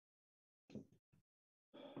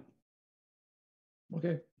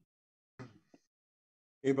 Okay.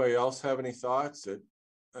 Anybody else have any thoughts?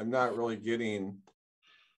 I'm not really getting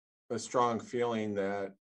a strong feeling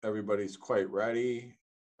that everybody's quite ready.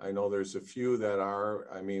 I know there's a few that are.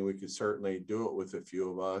 I mean, we could certainly do it with a few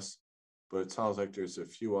of us, but it sounds like there's a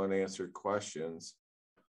few unanswered questions.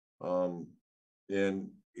 And,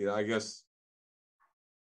 you know, I guess,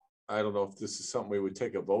 I don't know if this is something we would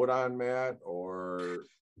take a vote on, Matt, or.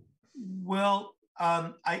 Well,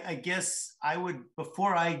 I guess I would,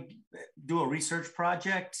 before I do a research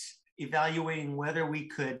project, evaluating whether we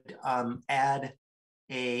could add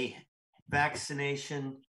a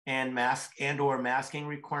vaccination and or masking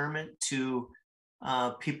requirement to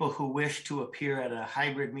people who wish to appear at a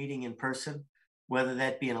hybrid meeting in person, whether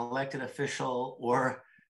that be an elected official or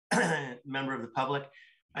member of the public.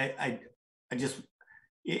 I guess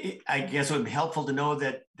it would be helpful to know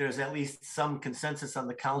that there's at least some consensus on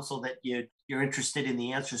the council that you're interested in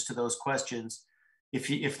the answers to those questions.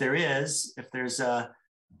 If there's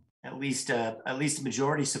at least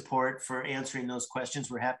majority support for answering those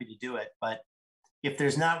questions, we're happy to do it. But if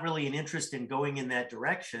there's not really an interest in going in that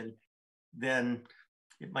direction, then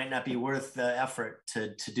it might not be worth the effort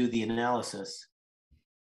to do the analysis.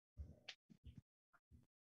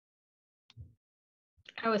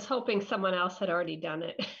 I was hoping someone else had already done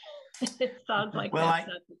it. It sounds like that's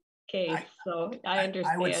not the case, so I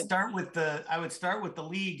understand. I would start with the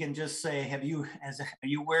league and just say, are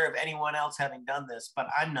you aware of anyone else having done this? But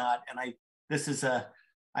I'm not, and I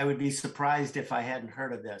would be surprised if I hadn't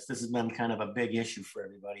heard of this. This has been kind of a big issue for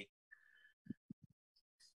everybody.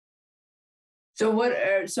 So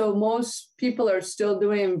most people are still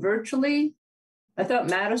doing virtually? I thought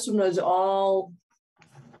Madison was all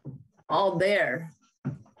there.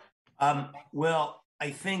 Well, I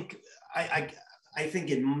think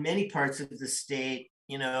in many parts of the state,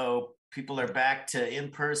 you know, people are back to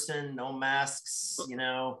in-person, no masks, you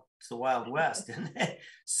know, it's the Wild West. And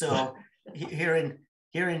so here in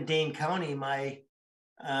Dane County,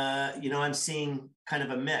 I'm seeing kind of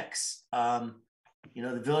a mix. You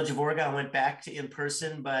know, the Village of Oregon went back to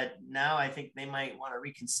in-person, but now I think they might want to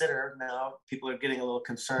reconsider. Now people are getting a little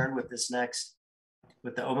concerned with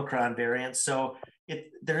with the Omicron variant. So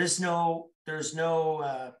there's no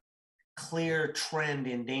clear trend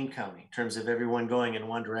in Dane County in terms of everyone going in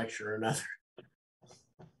one direction or another.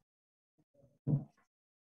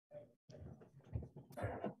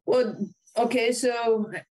 Well, okay,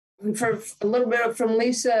 so for a little bit from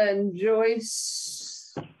Lisa and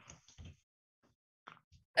Joyce.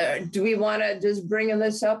 Do we want to just bring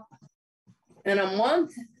this up in a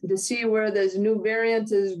month to see where this new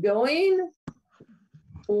variant is going?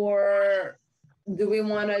 Or do we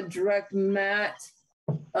want to direct Matt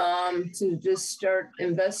to just start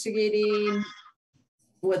investigating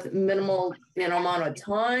with minimal amount of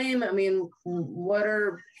time? I mean, what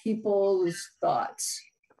are people's thoughts?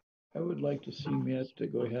 I would like to see Matt to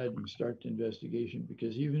go ahead and start the investigation,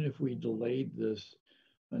 because even if we delayed this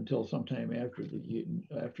until sometime after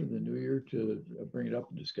the new year to bring it up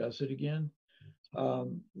and discuss it again,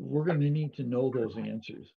 we're going to need to know those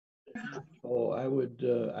answers. So I would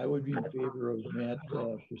be in favor of Matt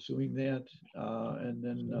pursuing that, and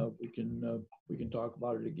then we can talk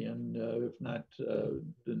about it again. If not the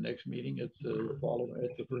next meeting, at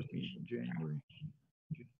the first meeting in January.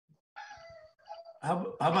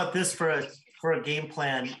 How about this for a game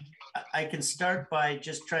plan? I can start by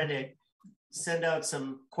just trying to send out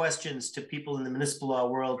some questions to people in the municipal law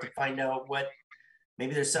world to find out what,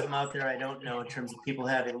 maybe there's something out there I don't know in terms of people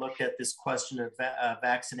having looked at this question of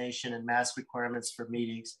vaccination and mask requirements for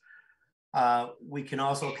meetings. We can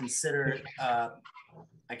also consider,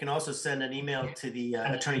 I can also send an email to the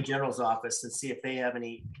Attorney General's office and see if they have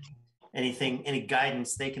any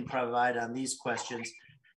guidance they can provide on these questions.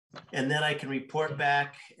 And then I can report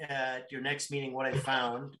back at your next meeting what I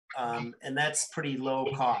found. And that's pretty low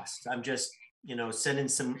cost. I'm just, sending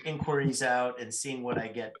some inquiries out and seeing what I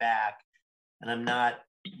get back. And I'm not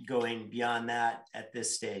going beyond that at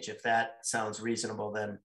this stage. If that sounds reasonable,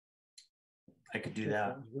 then I could do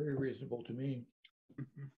that. Sounds very reasonable to me.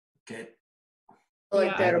 Okay. I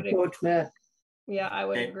like that approach, Matt. Yeah, I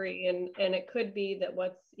would agree. And it could be that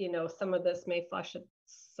some of this may flush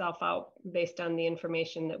itself out based on the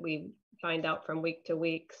information that we find out from week to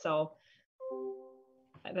week. So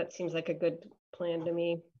that seems like a good plan to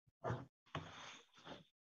me.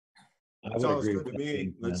 Sounds good to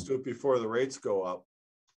me. Let's do it before the rates go up.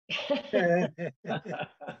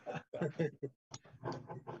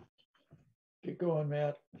 Get going,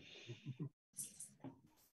 Matt.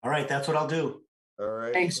 All right, that's what I'll do. All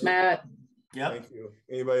right. Thanks, Matt. Yep. Thank you.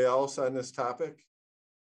 Anybody else on this topic?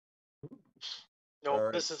 No,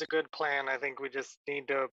 right. This is a good plan. I think we just need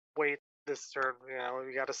to wait this, or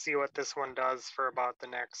we got to see what this one does for about the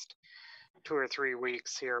next 2 or 3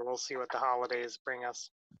 weeks here. We'll see what the holidays bring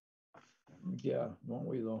us. Yeah, won't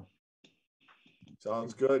we though?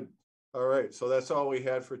 Sounds good. All right, so that's all we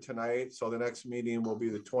had for tonight. So the next meeting will be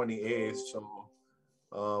the 28th. So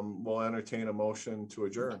we'll entertain a motion to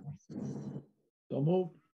adjourn. So move.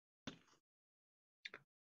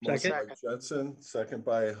 Motion by Jensen, second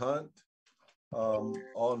by Hunt.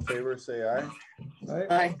 All in favor, say aye.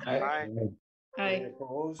 Aye. Aye. Aye.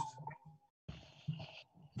 Opposed?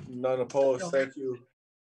 None opposed. Thank you.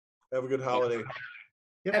 Have a good holiday.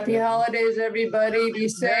 Happy holidays, everybody. Be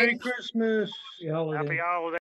safe. Merry Christmas. Happy holidays.